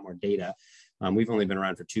there's a lot more data. We've only been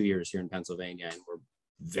around for 2 years here in Pennsylvania, and we're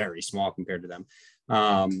very small compared to them.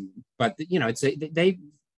 But, you know, it's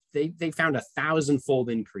they found 1,000-fold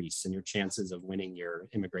increase in your chances of winning your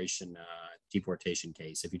immigration deportation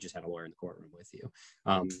case if you just had a lawyer in the courtroom with you.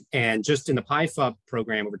 And just in the PIFUP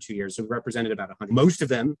program over 2 years, so we represented about 100, most of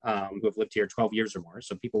them who have lived here 12 years or more.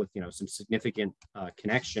 So people with, you know, some significant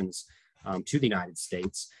connections to the United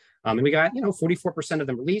States. And we got, you know, 44% of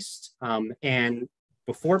them released. And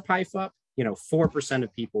before PIFUP, you know, 4%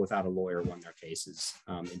 of people without a lawyer won their cases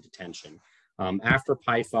in detention. After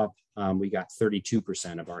PIFUP, we got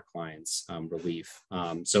 32% of our clients relief.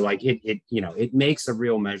 So like it, you know, it makes a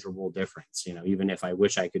real measurable difference. You know, even if I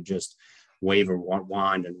wish I could just wave a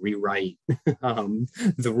wand and rewrite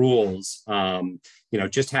the rules, you know,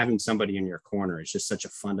 just having somebody in your corner is just such a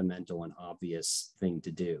fundamental and obvious thing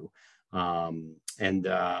to do. You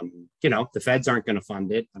know, the feds aren't going to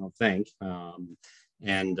fund it, I don't think.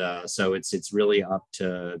 So it's really up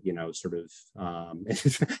to, you know, sort of,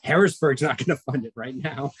 Harrisburg's not going to fund it right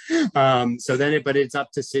now. But it's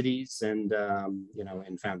up to cities and, you know,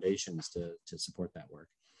 and foundations to support that work.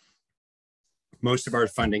 Most of our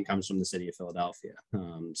funding comes from the city of Philadelphia.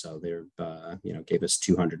 So they're, you know, gave us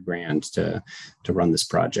 $200,000 to run this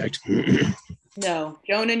project. No,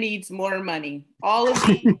 Jonah needs more money. All of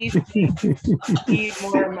these need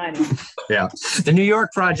more money. Yeah, the New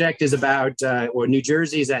York project is about, or New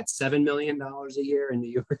Jersey's at $7 million a year, and New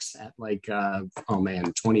York's at like, oh man,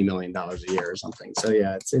 $20 million a year or something. So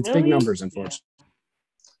yeah, it's really big numbers, unfortunately.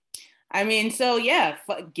 I mean, so yeah,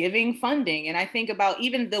 giving funding. And I think about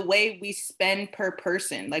even the way we spend per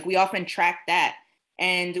person, like we often track that.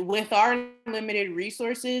 And with our limited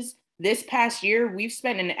resources, this past year, we've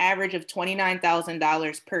spent an average of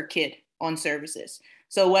 $29,000 per kid on services.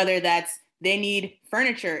 So whether that's they need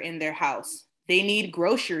furniture in their house, they need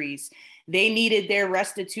groceries, they needed their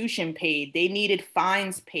restitution paid, they needed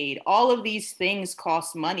fines paid, all of these things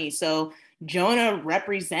cost money. So Jonah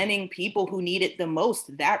representing people who need it the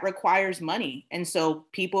most, that requires money. And so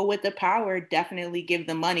people with the power definitely give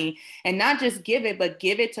the money, and not just give it, but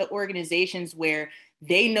give it to organizations where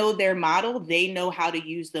they know their model, they know how to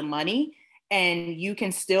use the money, and you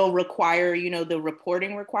can still require, you know, the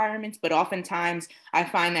reporting requirements. But oftentimes I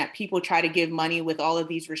find that people try to give money with all of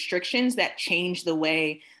these restrictions that change the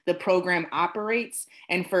way the program operates.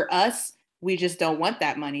 And for us, we just don't want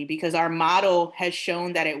that money because our model has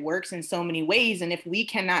shown that it works in so many ways. And if we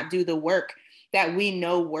cannot do the work that we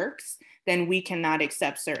know works, then we cannot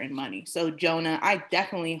accept certain money. So Jonah, I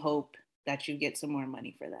definitely hope that you get some more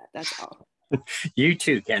money for that. That's all. You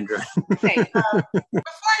too, Kendra. Okay, before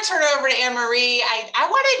I turn it over to Anne-Marie, I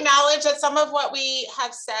want to acknowledge that some of what we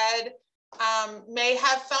have said may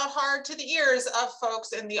have felt hard to the ears of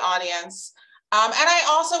folks in the audience. And I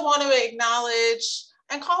also want to acknowledge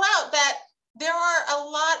and call out that there are a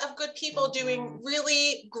lot of good people doing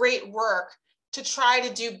really great work to try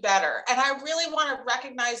to do better. And I really want to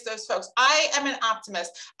recognize those folks. I am an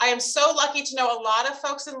optimist. I am so lucky to know a lot of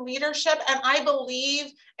folks in leadership, and I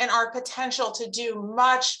believe in our potential to do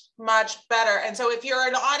much, much better. And so if you're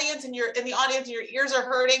an audience and you're in the audience and your ears are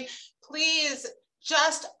hurting, please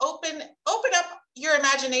just open up your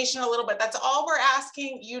imagination a little bit. That's all we're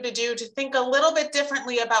asking you to do, to think a little bit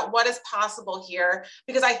differently about what is possible here,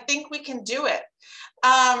 because I think we can do it.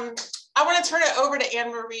 I want to turn it over to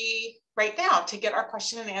Anne-Marie right now to get our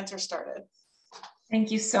question and answer started. Thank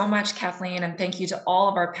you so much, Kathleen, and thank you to all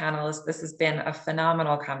of our panelists. This has been a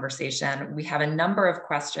phenomenal conversation. We have a number of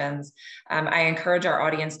questions. I encourage our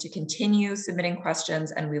audience to continue submitting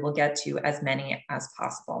questions, and we will get to as many as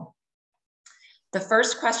possible. The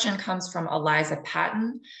first question comes from Eliza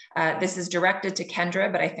Patton. This is directed to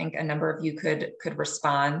Kendra, but I think a number of you could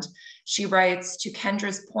respond. She writes, to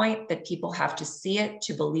Kendra's point that people have to see it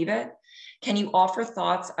to believe it, can you offer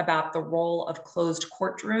thoughts about the role of closed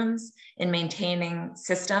courtrooms in maintaining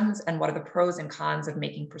systems, and what are the pros and cons of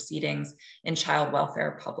making proceedings in child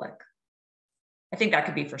welfare public? I think that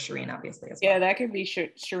could be for Shereen, obviously, as well. Yeah, that could be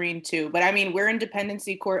Shereen too. But I mean, we're in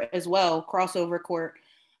dependency court as well, crossover court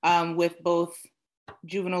with both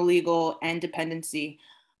juvenile legal and dependency.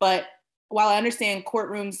 But while I understand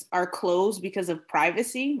courtrooms are closed because of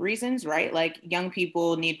privacy reasons, right? Like young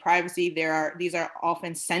people need privacy. These are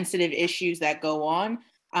often sensitive issues that go on.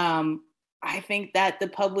 I think that the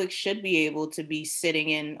public should be able to be sitting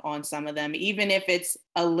in on some of them, even if it's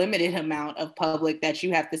a limited amount of public that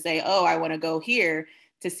you have to say, oh, I want to go here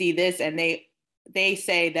to see this. And they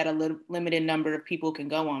say that a limited number of people can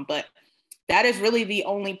go on. But that is really the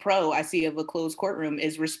only pro I see of a closed courtroom,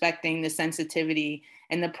 is respecting the sensitivity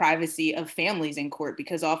and the privacy of families in court,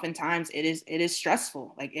 because oftentimes it is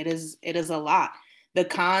stressful. Like it is a lot. The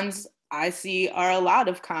cons I see are a lot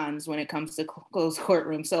of cons when it comes to closed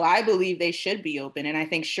courtrooms. So I believe they should be open. And I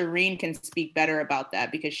think Shereen can speak better about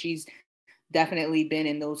that, because she's definitely been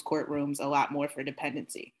in those courtrooms a lot more for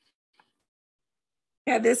dependency.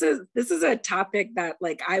 Yeah, this is a topic that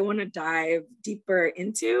like I want to dive deeper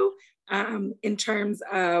into in terms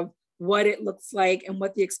of what it looks like and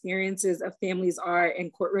what the experiences of families are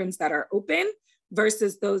in courtrooms that are open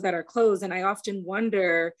versus those that are closed. And I often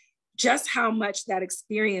wonder just how much that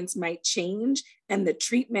experience might change, and the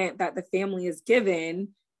treatment that the family is given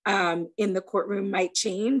in the courtroom might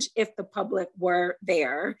change if the public were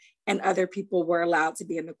there and other people were allowed to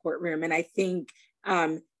be in the courtroom. And I think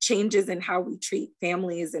changes in how we treat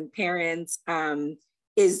families and parents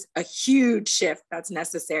is a huge shift that's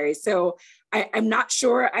necessary. So I'm not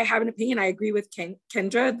sure I have an opinion. I agree with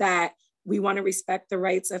Kendra that we want to respect the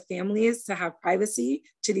rights of families to have privacy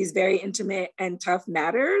to these very intimate and tough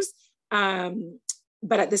matters.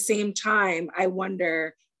 But at the same time, I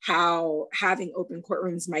wonder how having open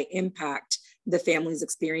courtrooms might impact the family's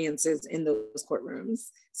experiences in those courtrooms.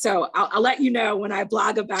 So I'll let you know when I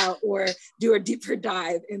blog about or do a deeper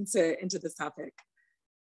dive into this topic.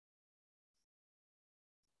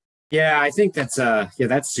 Yeah, I think that's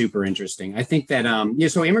super interesting. I think that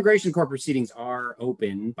so immigration court proceedings are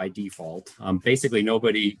open by default. Basically,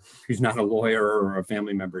 nobody who's not a lawyer or a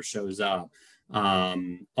family member shows up.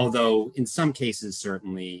 Although in some cases,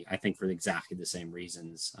 certainly, I think for exactly the same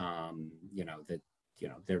reasons,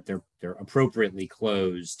 they're appropriately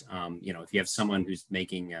closed. If you have someone who's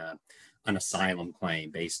making an asylum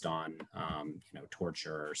claim based on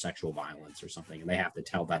torture or sexual violence or something, and they have to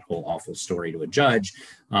tell that whole awful story to a judge,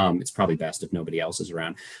 it's probably best if nobody else is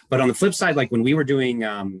around. But on the flip side, like when we were doing,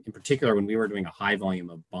 in particular, when we were doing a high volume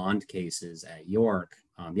of bond cases at York,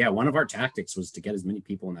 one of our tactics was to get as many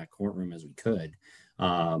people in that courtroom as we could.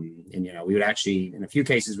 We would actually, in a few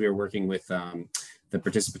cases, we were working with the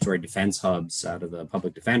participatory defense hubs out of the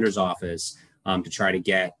public defender's office to try to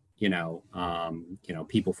get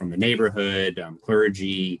people from the neighborhood,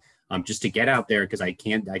 clergy, just to get out there, because I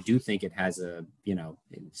do think it has it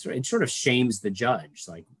sort of shames the judge.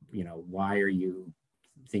 Like, why are you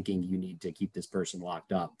thinking you need to keep this person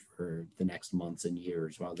locked up for the next months and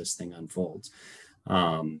years while this thing unfolds?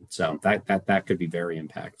 So that could be very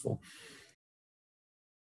impactful.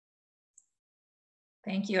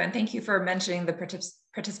 Thank you. And thank you for mentioning the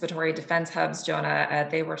participatory defense hubs, Jonah.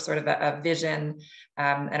 They were sort of a vision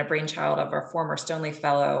and a brainchild of our former Stoneleigh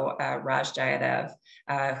fellow, Raj Jayadev,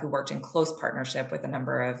 who worked in close partnership with a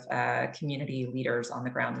number of community leaders on the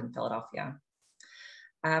ground in Philadelphia.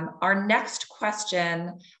 Our next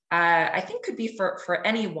question, I think could be for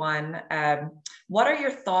anyone. What are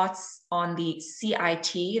your thoughts on the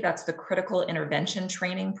CIT, that's the critical intervention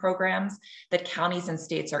training programs that counties and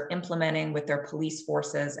states are implementing with their police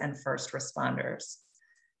forces and first responders?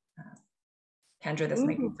 Kendra, this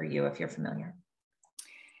might be for you if you're familiar.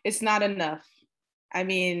 It's not enough. I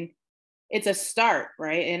mean, it's a start,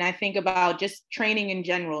 right? And I think about just training in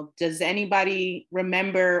general. Does anybody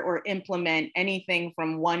remember or implement anything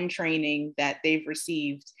from one training that they've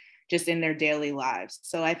received just in their daily lives?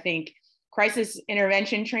 So I think crisis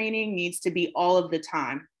intervention training needs to be all of the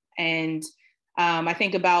time. And I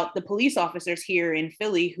think about the police officers here in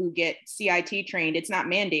Philly who get CIT trained. It's not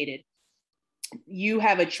mandated. You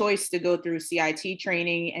have a choice to go through CIT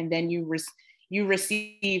training, and then you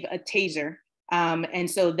receive a taser. And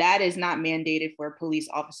so that is not mandated for police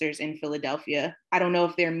officers in Philadelphia. I don't know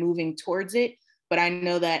if they're moving towards it, but I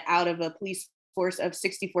know that out of a police force of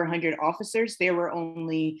 6,400 officers, there were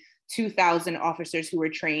only 2,000 officers who were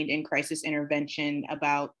trained in crisis intervention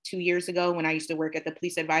about 2 years ago when I used to work at the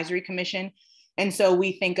Police Advisory Commission. And so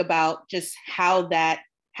we think about just how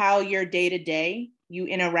your day-to-day, you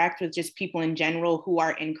interact with just people in general who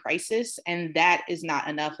are in crisis, and that is not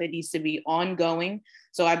enough. It needs to be ongoing.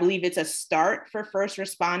 So I believe it's a start for first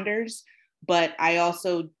responders, but I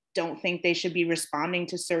also don't think they should be responding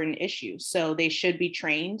to certain issues. So they should be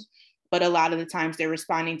trained, but a lot of the times they're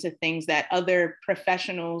responding to things that other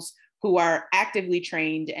professionals who are actively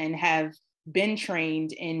trained and have been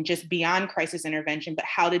trained in just beyond crisis intervention, but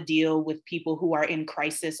how to deal with people who are in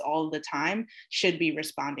crisis all the time should be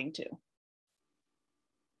responding to.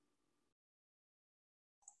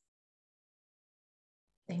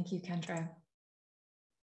 Thank you, Kendra.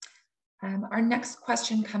 Our next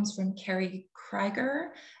question comes from Carrie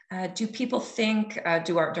Krieger. Do people think,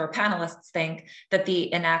 do our panelists think that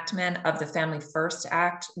the enactment of the Family First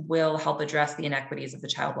Act will help address the inequities of the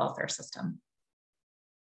child welfare system?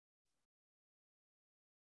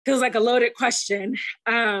 Feels like a loaded question,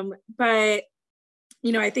 but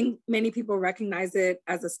I think many people recognize it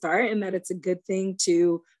as a start and that it's a good thing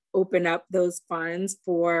to open up those funds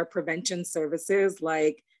for prevention services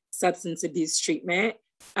like substance abuse treatment.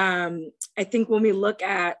 I think when we look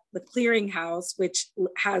at the clearinghouse, which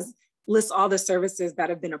lists all the services that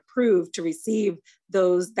have been approved to receive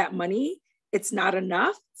that money, it's not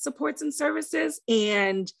enough supports and services.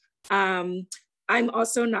 And I'm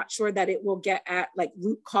also not sure that it will get at like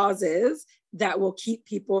root causes that will keep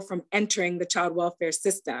people from entering the child welfare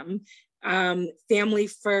system. Family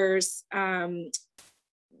First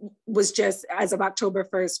was just as of October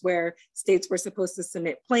 1st, where states were supposed to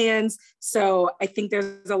submit plans. So I think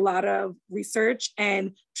there's a lot of research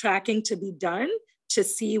and tracking to be done to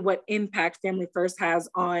see what impact Family First has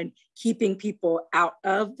on keeping people out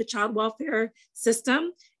of the child welfare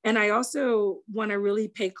system. And I also want to really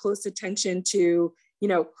pay close attention to,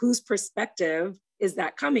 whose perspective is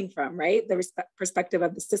that coming from, right? The perspective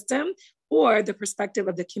of the system or the perspective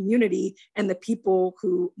of the community and the people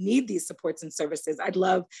who need these supports and services. I'd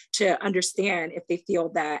love to understand if they feel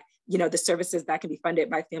that, the services that can be funded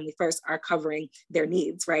by Family First are covering their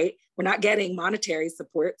needs, right? We're not getting monetary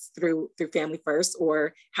supports through Family First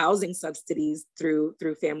or housing subsidies through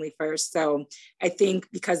Family First. So I think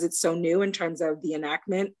because it's so new in terms of the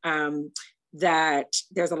enactment, that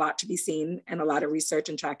there's a lot to be seen and a lot of research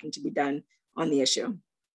and tracking to be done on the issue.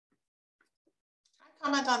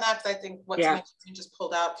 Comment on that because I think what you just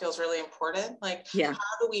pulled out feels really important. Like, how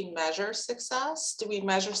do we measure success? Do we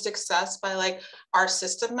measure success by like our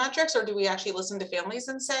system metrics, or do we actually listen to families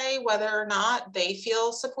and say whether or not they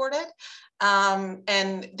feel supported?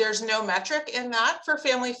 And there's no metric in that for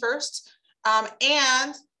Family First.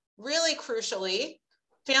 And really crucially,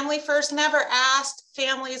 Family First never asked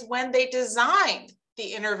families when they designed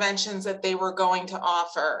the interventions that they were going to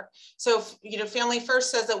offer. So, Family First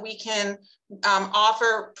says that we can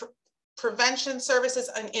offer prevention services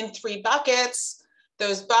in 3 buckets.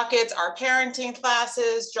 Those buckets are parenting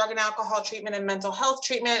classes, drug and alcohol treatment, and mental health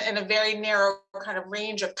treatment, and a very narrow kind of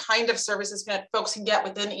range of services that folks can get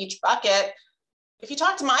within each bucket. If you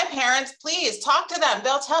talk to my parents, please talk to them.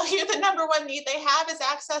 They'll tell you the #1 need they have is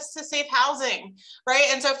access to safe housing, right?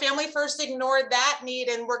 And so Family First ignored that need,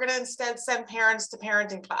 and we're gonna instead send parents to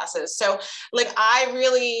parenting classes. So I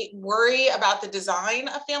really worry about the design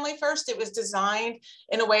of Family First. It was designed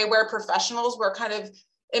in a way where professionals were kind of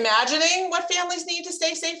imagining what families need to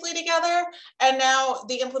stay safely together. And now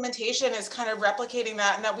the implementation is kind of replicating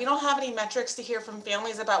that. And that we don't have any metrics to hear from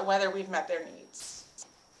families about whether we've met their needs.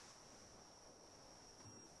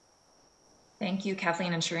 Thank you,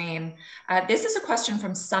 Kathleen and Shereen. This is a question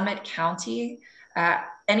from Summit County.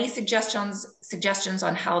 Any suggestions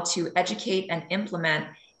on how to educate and implement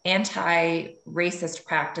anti-racist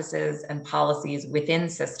practices and policies within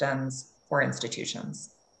systems or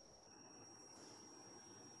institutions?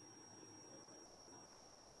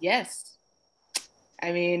 Yes.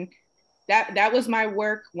 I mean, that was my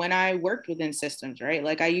work when I worked within systems, right?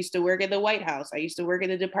 Like I used to work at the White House. I used to work at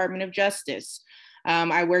the Department of Justice.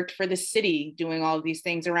 I worked for the city doing all of these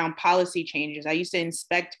things around policy changes. I used to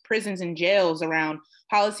inspect prisons and jails around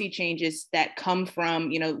policy changes that come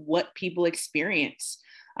from, what people experience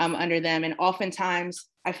under them. And oftentimes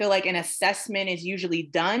I feel like an assessment is usually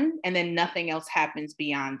done and then nothing else happens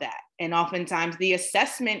beyond that. And oftentimes the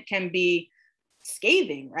assessment can be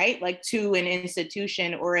scathing, right? Like to an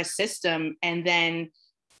institution or a system, and then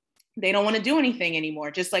they don't want to do anything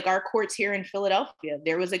anymore. Just like our courts here in Philadelphia,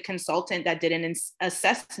 there was a consultant that did an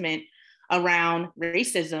assessment around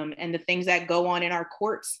racism and the things that go on in our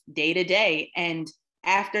courts day to day. And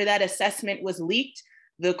after that assessment was leaked,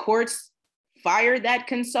 the courts fired that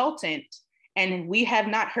consultant, and we have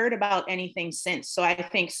not heard about anything since. So I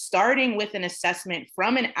think starting with an assessment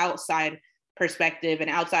from an outside perspective, an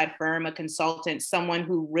outside firm, a consultant, someone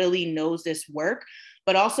who really knows this work,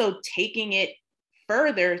 but also taking it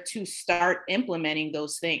further to start implementing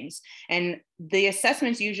those things. And the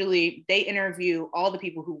assessments usually, they interview all the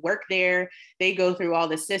people who work there, they go through all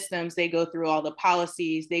the systems, they go through all the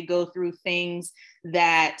policies, they go through things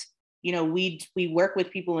that we work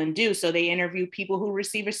with people and do. So they interview people who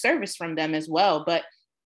receive a service from them as well. But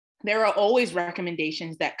there are always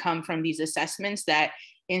recommendations that come from these assessments that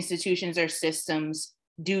institutions or systems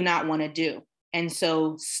do not want to do. And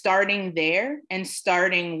so starting there and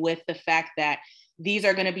starting with the fact that these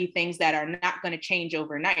are going to be things that are not going to change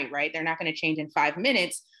overnight, right? They're not going to change in 5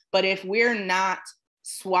 minutes. But if we're not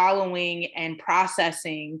swallowing and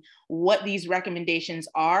processing what these recommendations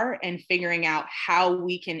are and figuring out how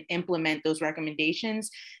we can implement those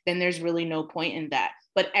recommendations, then there's really no point in that.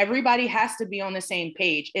 But everybody has to be on the same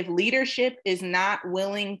page. If leadership is not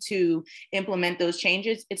willing to implement those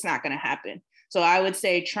changes, it's not going to happen. So I would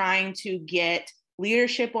say trying to get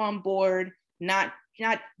leadership on board, not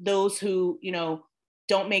those who,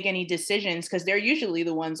 don't make any decisions, because they're usually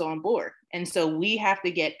the ones on board. And so we have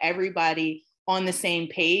to get everybody on the same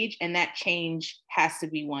page, and that change has to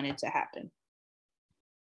be wanted to happen.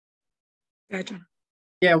 Gotcha.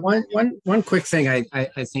 Yeah, one quick thing I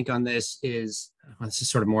think on this is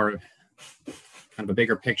sort of more kind of a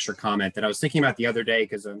bigger picture comment that I was thinking about the other day,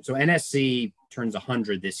 because so NSC turns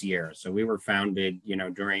 100 this year. So we were founded,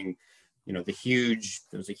 during there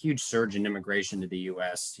was a huge surge in immigration to the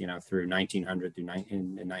U.S., through 1900 through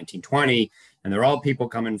 1920. And they're all people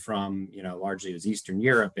coming from, largely it was Eastern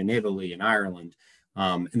Europe and Italy and Ireland.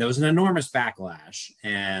 And there was an enormous backlash.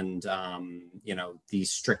 And,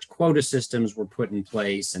 these strict quota systems were put in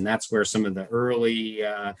place. And that's where some of the early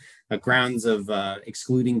grounds of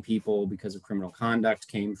excluding people because of criminal conduct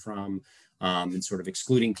came from, and sort of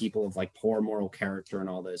excluding people of like poor moral character and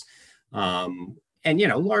all this. And,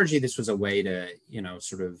 largely this was a way to,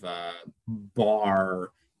 sort of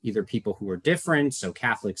bar either people who were different, so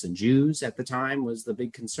Catholics and Jews at the time was the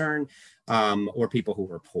big concern, or people who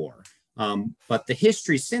were poor. But the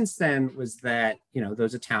history since then was that,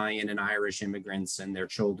 those Italian and Irish immigrants and their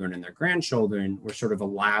children and their grandchildren were sort of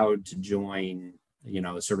allowed to join,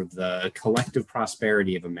 sort of the collective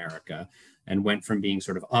prosperity of America, and went from being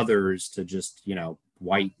sort of others to just,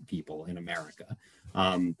 white people in America.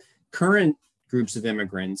 Current groups of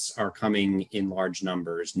immigrants are coming in large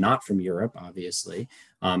numbers, not from Europe, obviously.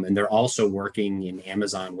 And they're also working in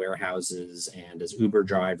Amazon warehouses and as Uber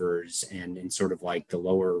drivers and in sort of like the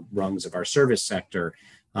lower rungs of our service sector.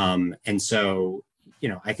 And so,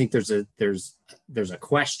 I think there's a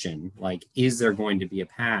question, like, is there going to be a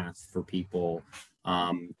path for people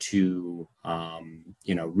to,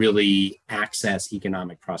 really access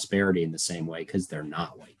economic prosperity in the same way, because they're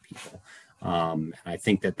not white people? And I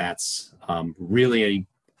think that that's really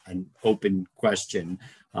an open question,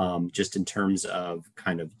 just in terms of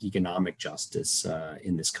kind of economic justice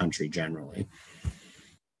in this country generally.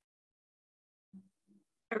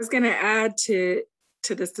 I was going to add to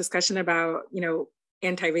this discussion about,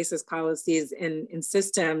 anti-racist policies in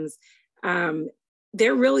systems.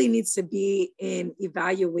 There really needs to be an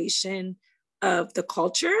evaluation of the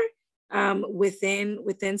culture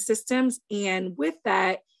within systems. And with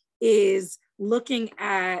that, is looking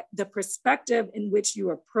at the perspective in which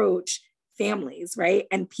you approach families, right?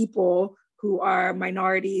 And people who are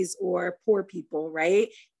minorities or poor people, right?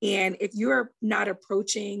 And if you're not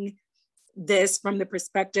approaching this from the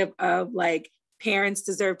perspective of like, parents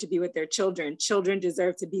deserve to be with their children, children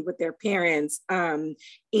deserve to be with their parents,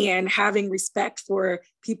 and having respect for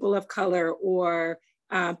people of color or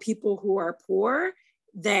people who are poor,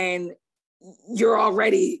 then you're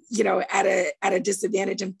already, at a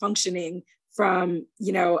disadvantage and functioning from,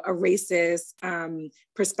 a racist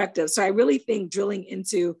perspective. So I really think drilling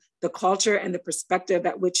into the culture and the perspective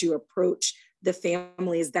at which you approach the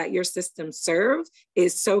families that your system serve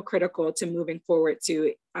is so critical to moving forward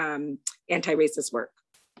to anti-racist work.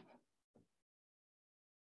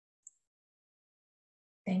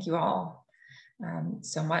 Thank you all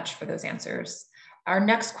so much for those answers. Our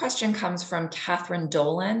next question comes from Catherine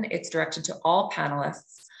Dolan. It's directed to all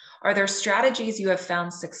panelists. Are there strategies you have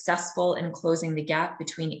found successful in closing the gap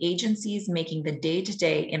between agencies making the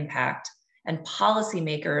day-to-day impact and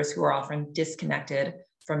policymakers who are often disconnected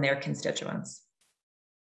from their constituents?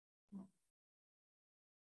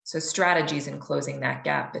 So strategies in closing that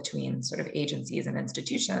gap between sort of agencies and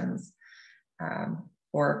institutions,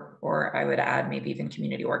 or I would add maybe even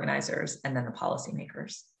community organizers and then the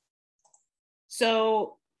policymakers.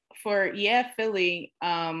 So for Philly,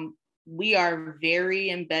 we are very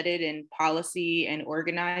embedded in policy and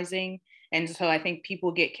organizing. And so I think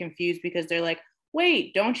people get confused because they're like,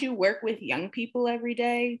 wait, don't you work with young people every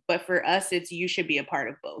day? But for us, it's you should be a part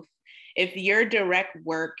of both. If your direct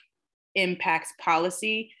work impacts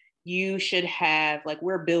policy, you should have, like,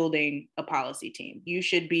 we're building a policy team. You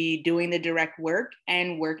should be doing the direct work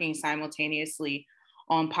and working simultaneously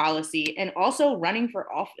on policy and also running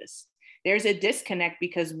for office. There's a disconnect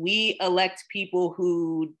because we elect people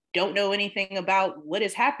who don't know anything about what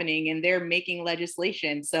is happening and they're making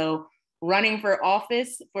legislation. So running for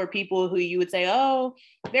office for people who you would say, oh,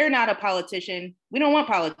 they're not a politician. We don't want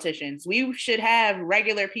politicians. We should have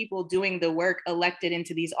regular people doing the work elected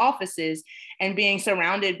into these offices and being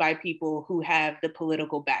surrounded by people who have the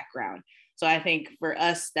political background. So I think for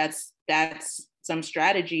us, that's some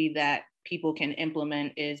strategy that people can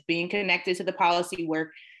implement, is being connected to the policy work,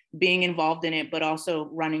 being involved in it, but also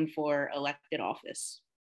running for elected office.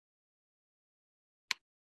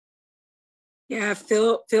 Yeah,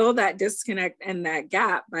 fill that disconnect and that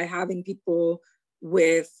gap by having people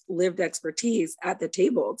with lived expertise at the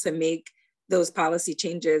table to make those policy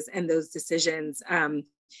changes and those decisions.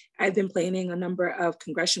 I've been planning a number of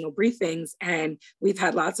congressional briefings, and we've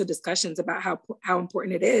had lots of discussions about how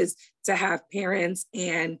important it is to have parents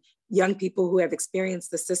and young people who have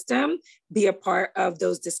experienced the system be a part of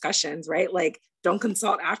those discussions, right? Like, don't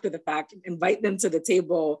consult after the fact, invite them to the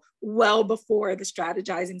table well before the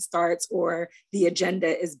strategizing starts or the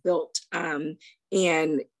agenda is built. And,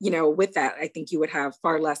 with that, I think you would have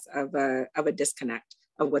far less of a disconnect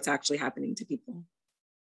of what's actually happening to people.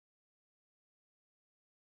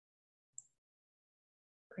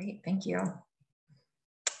 Great, thank you.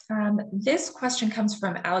 This question comes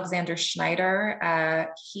from Alexander Schneider.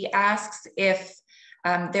 He asks if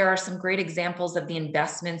there are some great examples of the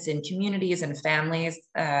investments in communities and families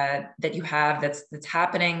that you have that's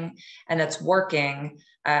happening and that's working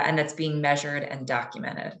and that's being measured and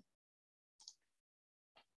documented.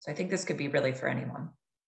 So I think this could be really for anyone.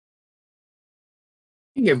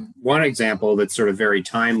 I can give one example that's sort of very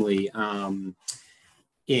timely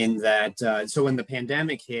in that, so when the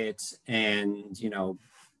pandemic hit and,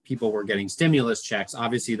 people were getting stimulus checks,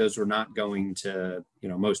 obviously those were not going to,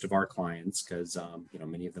 most of our clients because,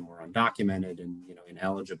 many of them were undocumented and,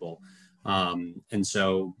 ineligible. And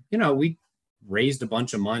so, we raised a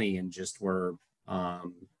bunch of money and just were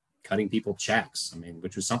cutting people checks. I mean,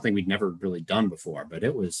 which was something we'd never really done before, but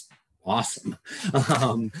it was awesome.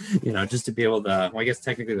 Just to be able to, well, I guess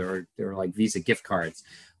technically they were like Visa gift cards.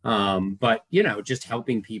 But, just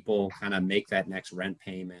helping people kind of make that next rent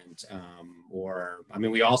payment.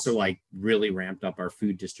 We also really ramped up our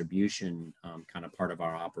food distribution kind of part of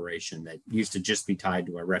our operation that used to just be tied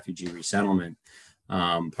to our refugee resettlement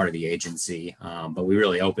part of the agency, but we're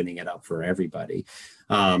really opening it up for everybody.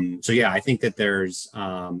 So yeah, I think that there's,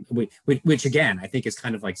 which again, I think is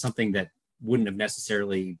kind of like something that wouldn't have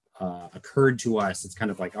necessarily occurred to us. It's kind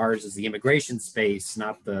of like ours is the immigration space,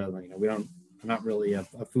 not the, we're not really a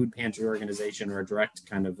food pantry organization or a direct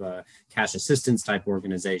kind of cash assistance type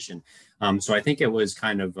organization. So I think it was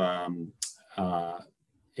kind of,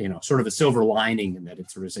 sort of a silver lining in that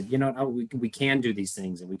it sort of said, we can do these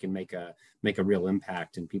things and we can make a real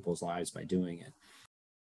impact in people's lives by doing it.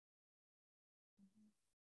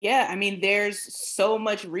 Yeah, there's so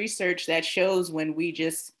much research that shows when we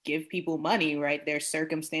just give people money, right, their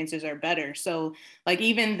circumstances are better. So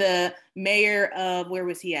even the mayor of, where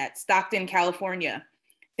was he at? Stockton, California,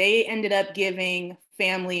 they ended up giving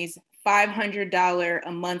families $500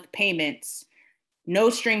 a month payments, no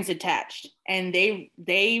strings attached. And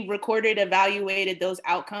they recorded, evaluated those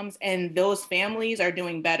outcomes, and those families are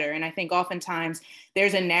doing better. And I think oftentimes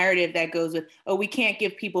there's a narrative that goes with, oh, we can't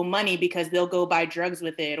give people money because they'll go buy drugs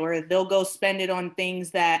with it, or they'll go spend it on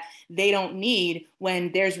things that they don't need,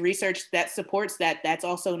 when there's research that supports that that's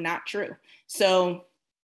also not true. So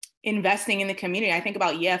investing in the community, I think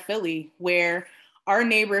about Philly, where our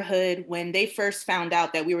neighborhood, when they first found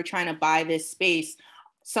out that we were trying to buy this space,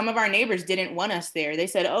 some of our neighbors didn't want us there. They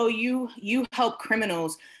said, oh, you help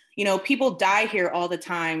criminals. People die here all the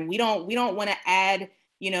time. We don't want to add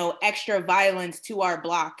extra violence to our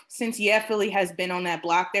block. Since Philly has been on that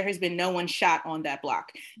block, there has been no one shot on that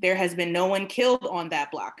block. There has been no one killed on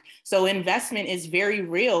that block. So investment is very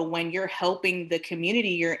real when you're helping the community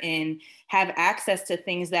you're in have access to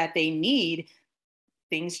things that they need.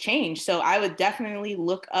 Things change. So I would definitely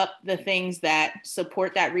look up the things that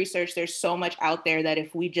support that research. There's so much out there that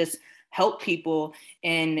if we just help people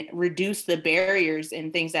and reduce the barriers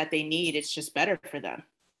and things that they need, it's just better for them.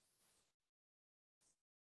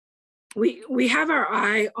 We have our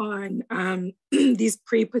eye on these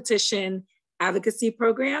pre-petition advocacy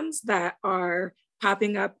programs that are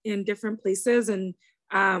popping up in different places. And,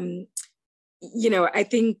 I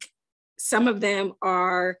think some of them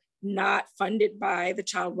are not funded by the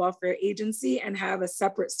Child Welfare Agency and have a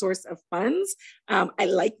separate source of funds. I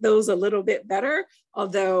like those a little bit better,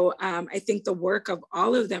 although I think the work of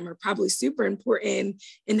all of them are probably super important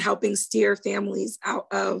in helping steer families out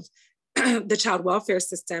of the child welfare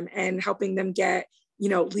system and helping them get,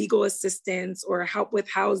 legal assistance or help with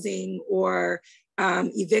housing or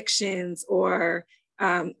evictions or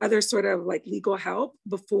other sort of like legal help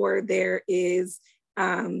before there is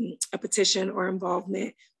a petition or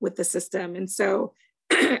involvement with the system. And so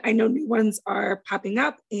I know new ones are popping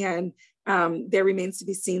up, and there remains to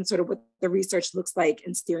be seen sort of what the research looks like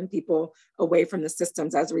in steering people away from the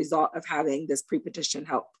systems as a result of having this pre-petition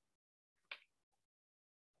help.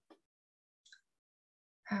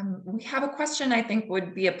 We have a question I think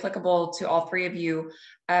would be applicable to all three of you.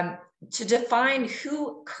 To define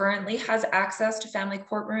who currently has access to family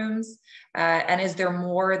courtrooms, and is there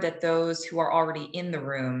more that those who are already in the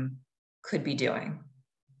room could be doing?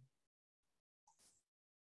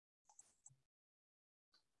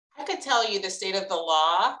 I could tell you the state of the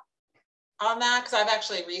law on that, because I've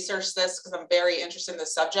actually researched this because I'm very interested in the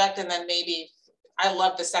subject, and then maybe I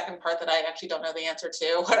love the second part that I actually don't know the answer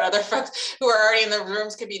to, what other folks who are already in the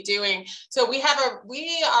rooms could be doing. So we have a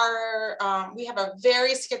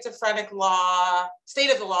very schizophrenic law,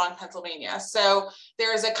 state of the law in Pennsylvania. So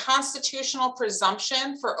there is a constitutional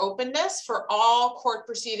presumption for openness for all court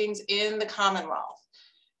proceedings in the Commonwealth.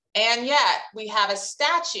 And yet we have a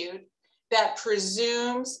statute that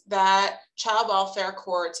presumes that child welfare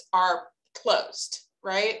courts are closed,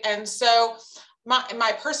 right? And so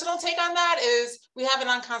my personal take on that is we have an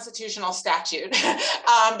unconstitutional statute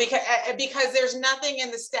because there's nothing in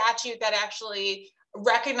the statute that actually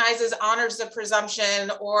recognizes, honors the presumption,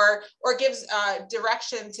 or gives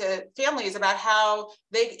direction to families about how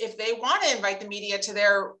if they want to invite the media to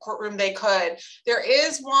their courtroom, they could. There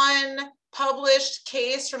is one published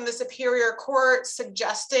case from the Superior Court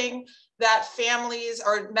suggesting that families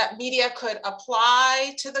or that media could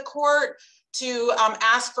apply to the court to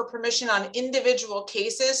ask for permission on individual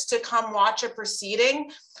cases to come watch a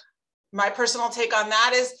proceeding. My personal take on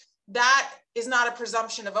that is not a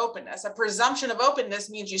presumption of openness. A presumption of openness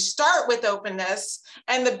means you start with openness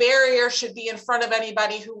and the barrier should be in front of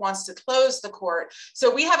anybody who wants to close the court.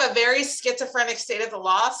 So we have a very schizophrenic state of the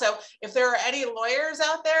law. So if there are any lawyers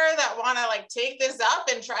out there that want to take this up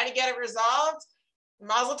and try to get it resolved,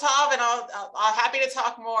 mazel tov, and I'll happy to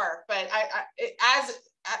talk more. But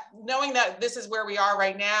knowing that this is where we are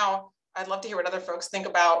right now, I'd love to hear what other folks think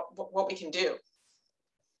about what we can do.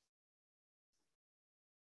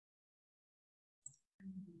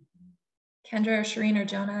 Kendra, Shereen, or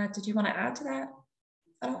Jonah, did you want to add to that?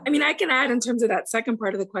 I mean, I can add in terms of that second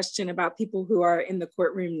part of the question about people who are in the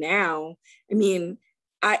courtroom now. I mean,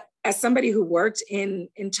 as somebody who worked in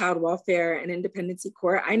child welfare and independency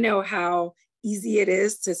court, I know how easy it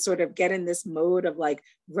is to sort of get in this mode of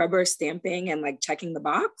rubber stamping and checking the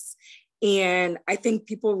box. And I think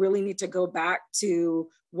people really need to go back to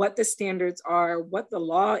what the standards are, what the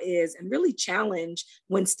law is, and really challenge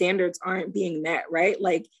when standards aren't being met, right?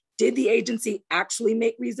 Did the agency actually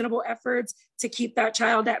make reasonable efforts to keep that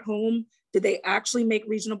child at home? Did they actually make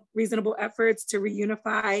reasonable efforts to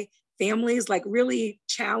reunify families? Really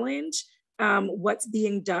challenge what's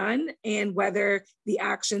being done and whether the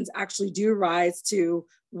actions actually do rise to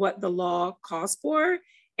what the law calls for.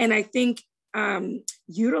 And I think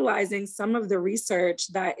utilizing some of the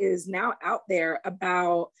research that is now out there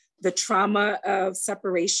about the trauma of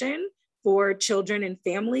separation for children and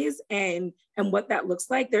families and what that looks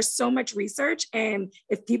like. There's so much research, and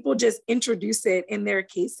if people just introduce it in their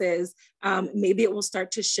cases, maybe it will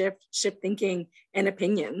start to shift thinking and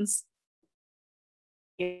opinions.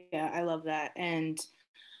 Yeah, I love that. And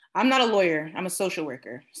I'm not a lawyer, I'm a social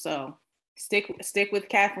worker. So stick with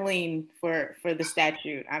Kathleen for the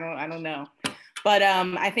statute. I don't know. But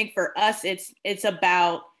I think for us, it's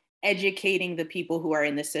about educating the people who are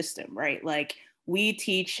in the system, right? We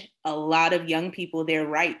teach a lot of young people their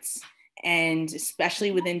rights. And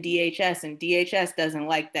especially within DHS, and DHS doesn't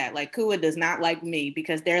like that. Like KUA does not like me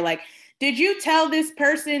because they're like, did you tell this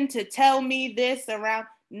person to tell me this around?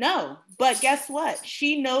 No, but guess what?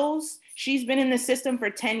 She knows. She's been in the system for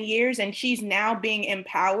 10 years and she's now being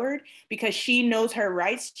empowered because she knows her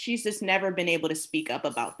rights. She's just never been able to speak up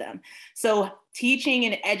about them. So teaching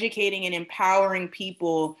and educating and empowering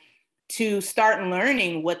people to start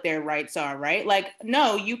learning what their rights are, right? Like,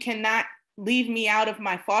 no, you cannot leave me out of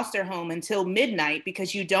my foster home until midnight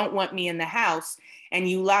because you don't want me in the house and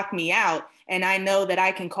you lock me out. And I know that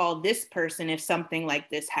I can call this person if something like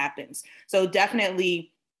this happens. So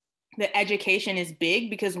definitely the education is big,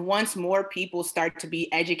 because once more people start to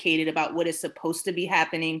be educated about what is supposed to be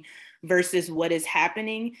happening versus what is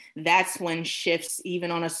happening, that's when shifts,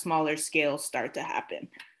 even on a smaller scale, start to happen.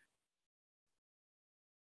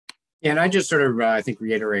 Yeah, and I just sort of, I think,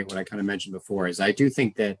 reiterate what I kind of mentioned before, is I do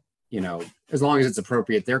think that, you know, as long as it's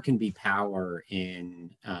appropriate, there can be power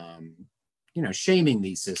in, you know, shaming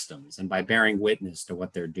these systems and by bearing witness to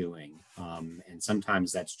what they're doing. And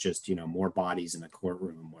sometimes that's just, you know, more bodies in a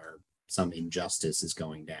courtroom where some injustice is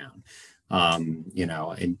going down, you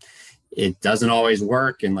know, and it doesn't always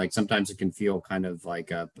work. And like, sometimes it can feel kind of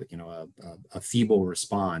like a, you know, a feeble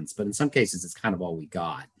response, but in some cases it's kind of all we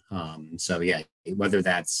got. So yeah, whether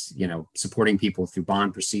that's, you know, supporting people through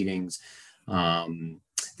bond proceedings,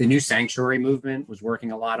 the new sanctuary movement was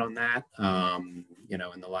working a lot on that, you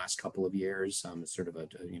know, in the last couple of years. It's sort of a,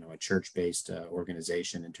 you know, a church-based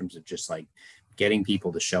organization in terms of just like getting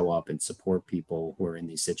people to show up and support people who are in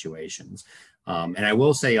these situations. And I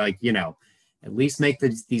will say, like, you know, at least make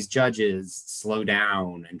these judges slow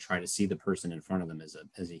down and try to see the person in front of them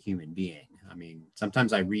as a human being. I mean,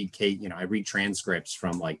 sometimes I read transcripts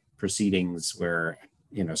from like proceedings where,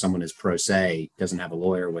 you know, someone is pro se, doesn't have a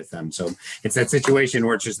lawyer with them. So it's that situation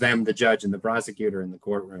where it's just them, the judge and the prosecutor in the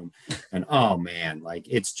courtroom. And oh man, like,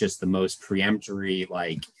 it's just the most preemptory,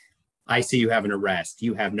 like, I see you have an arrest,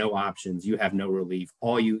 you have no options, you have no relief.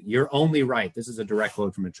 Your only right, this is a direct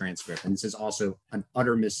quote from a transcript, and this is also an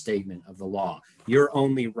utter misstatement of the law. Your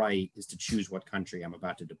only right is to choose what country I'm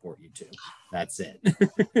about to deport you to. That's it.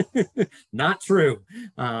 Not true.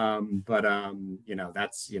 You know,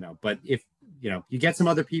 that's, you know, but if, you know, you get some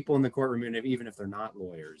other people in the courtroom, and even if they're not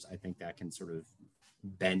lawyers, I think that can sort of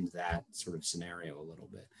bend that sort of scenario a little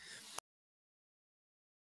bit.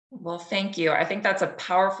 Well, thank you. I think that's a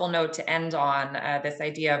powerful note to end on, this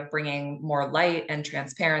idea of bringing more light and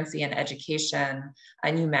transparency and education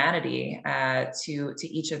and humanity to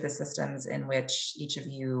each of the systems in which each of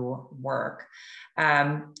you work.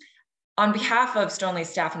 On behalf of Stoneleigh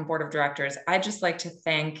staff and board of directors, I'd just like to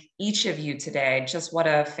thank each of you today. Just what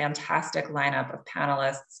a fantastic lineup of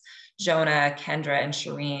panelists. Jonah, Kendra, and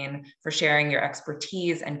Shereen, for sharing your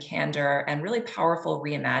expertise and candor and really powerful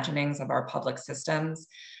reimaginings of our public systems.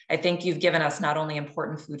 I think you've given us not only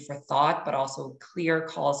important food for thought, but also clear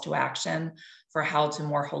calls to action for how to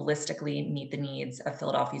more holistically meet the needs of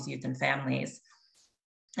Philadelphia's youth and families.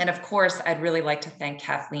 And of course, I'd really like to thank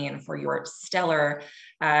Kathleen for your stellar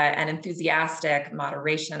and enthusiastic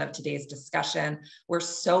moderation of today's discussion. We're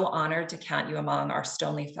so honored to count you among our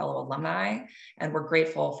Stoneleigh Fellow alumni, and we're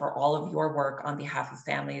grateful for all of your work on behalf of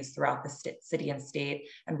families throughout the city and state,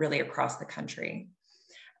 and really across the country.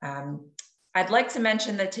 I'd like to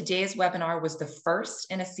mention that today's webinar was the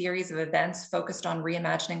first in a series of events focused on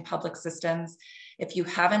reimagining public systems. If you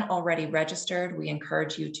haven't already registered, we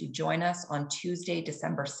encourage you to join us on Tuesday,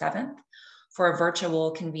 December 7th for a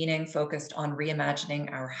virtual convening focused on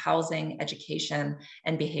reimagining our housing, education,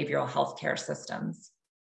 and behavioral healthcare systems.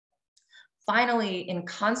 Finally, in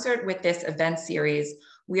concert with this event series,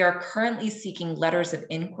 we are currently seeking letters of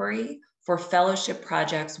inquiry for fellowship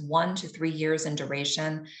projects 1 to 3 years in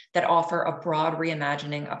duration that offer a broad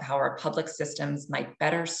reimagining of how our public systems might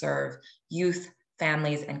better serve youth,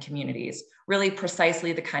 families, and communities. Really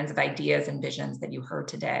precisely the kinds of ideas and visions that you heard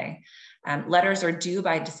today. Letters are due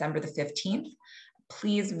by December the 15th.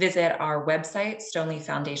 Please visit our website,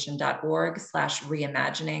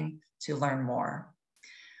 stoneleigfoundation.org/reimagining, to learn more.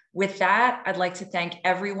 With that, I'd like to thank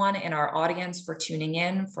everyone in our audience for tuning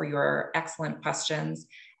in, for your excellent questions,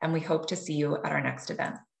 and we hope to see you at our next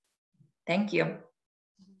event. Thank you.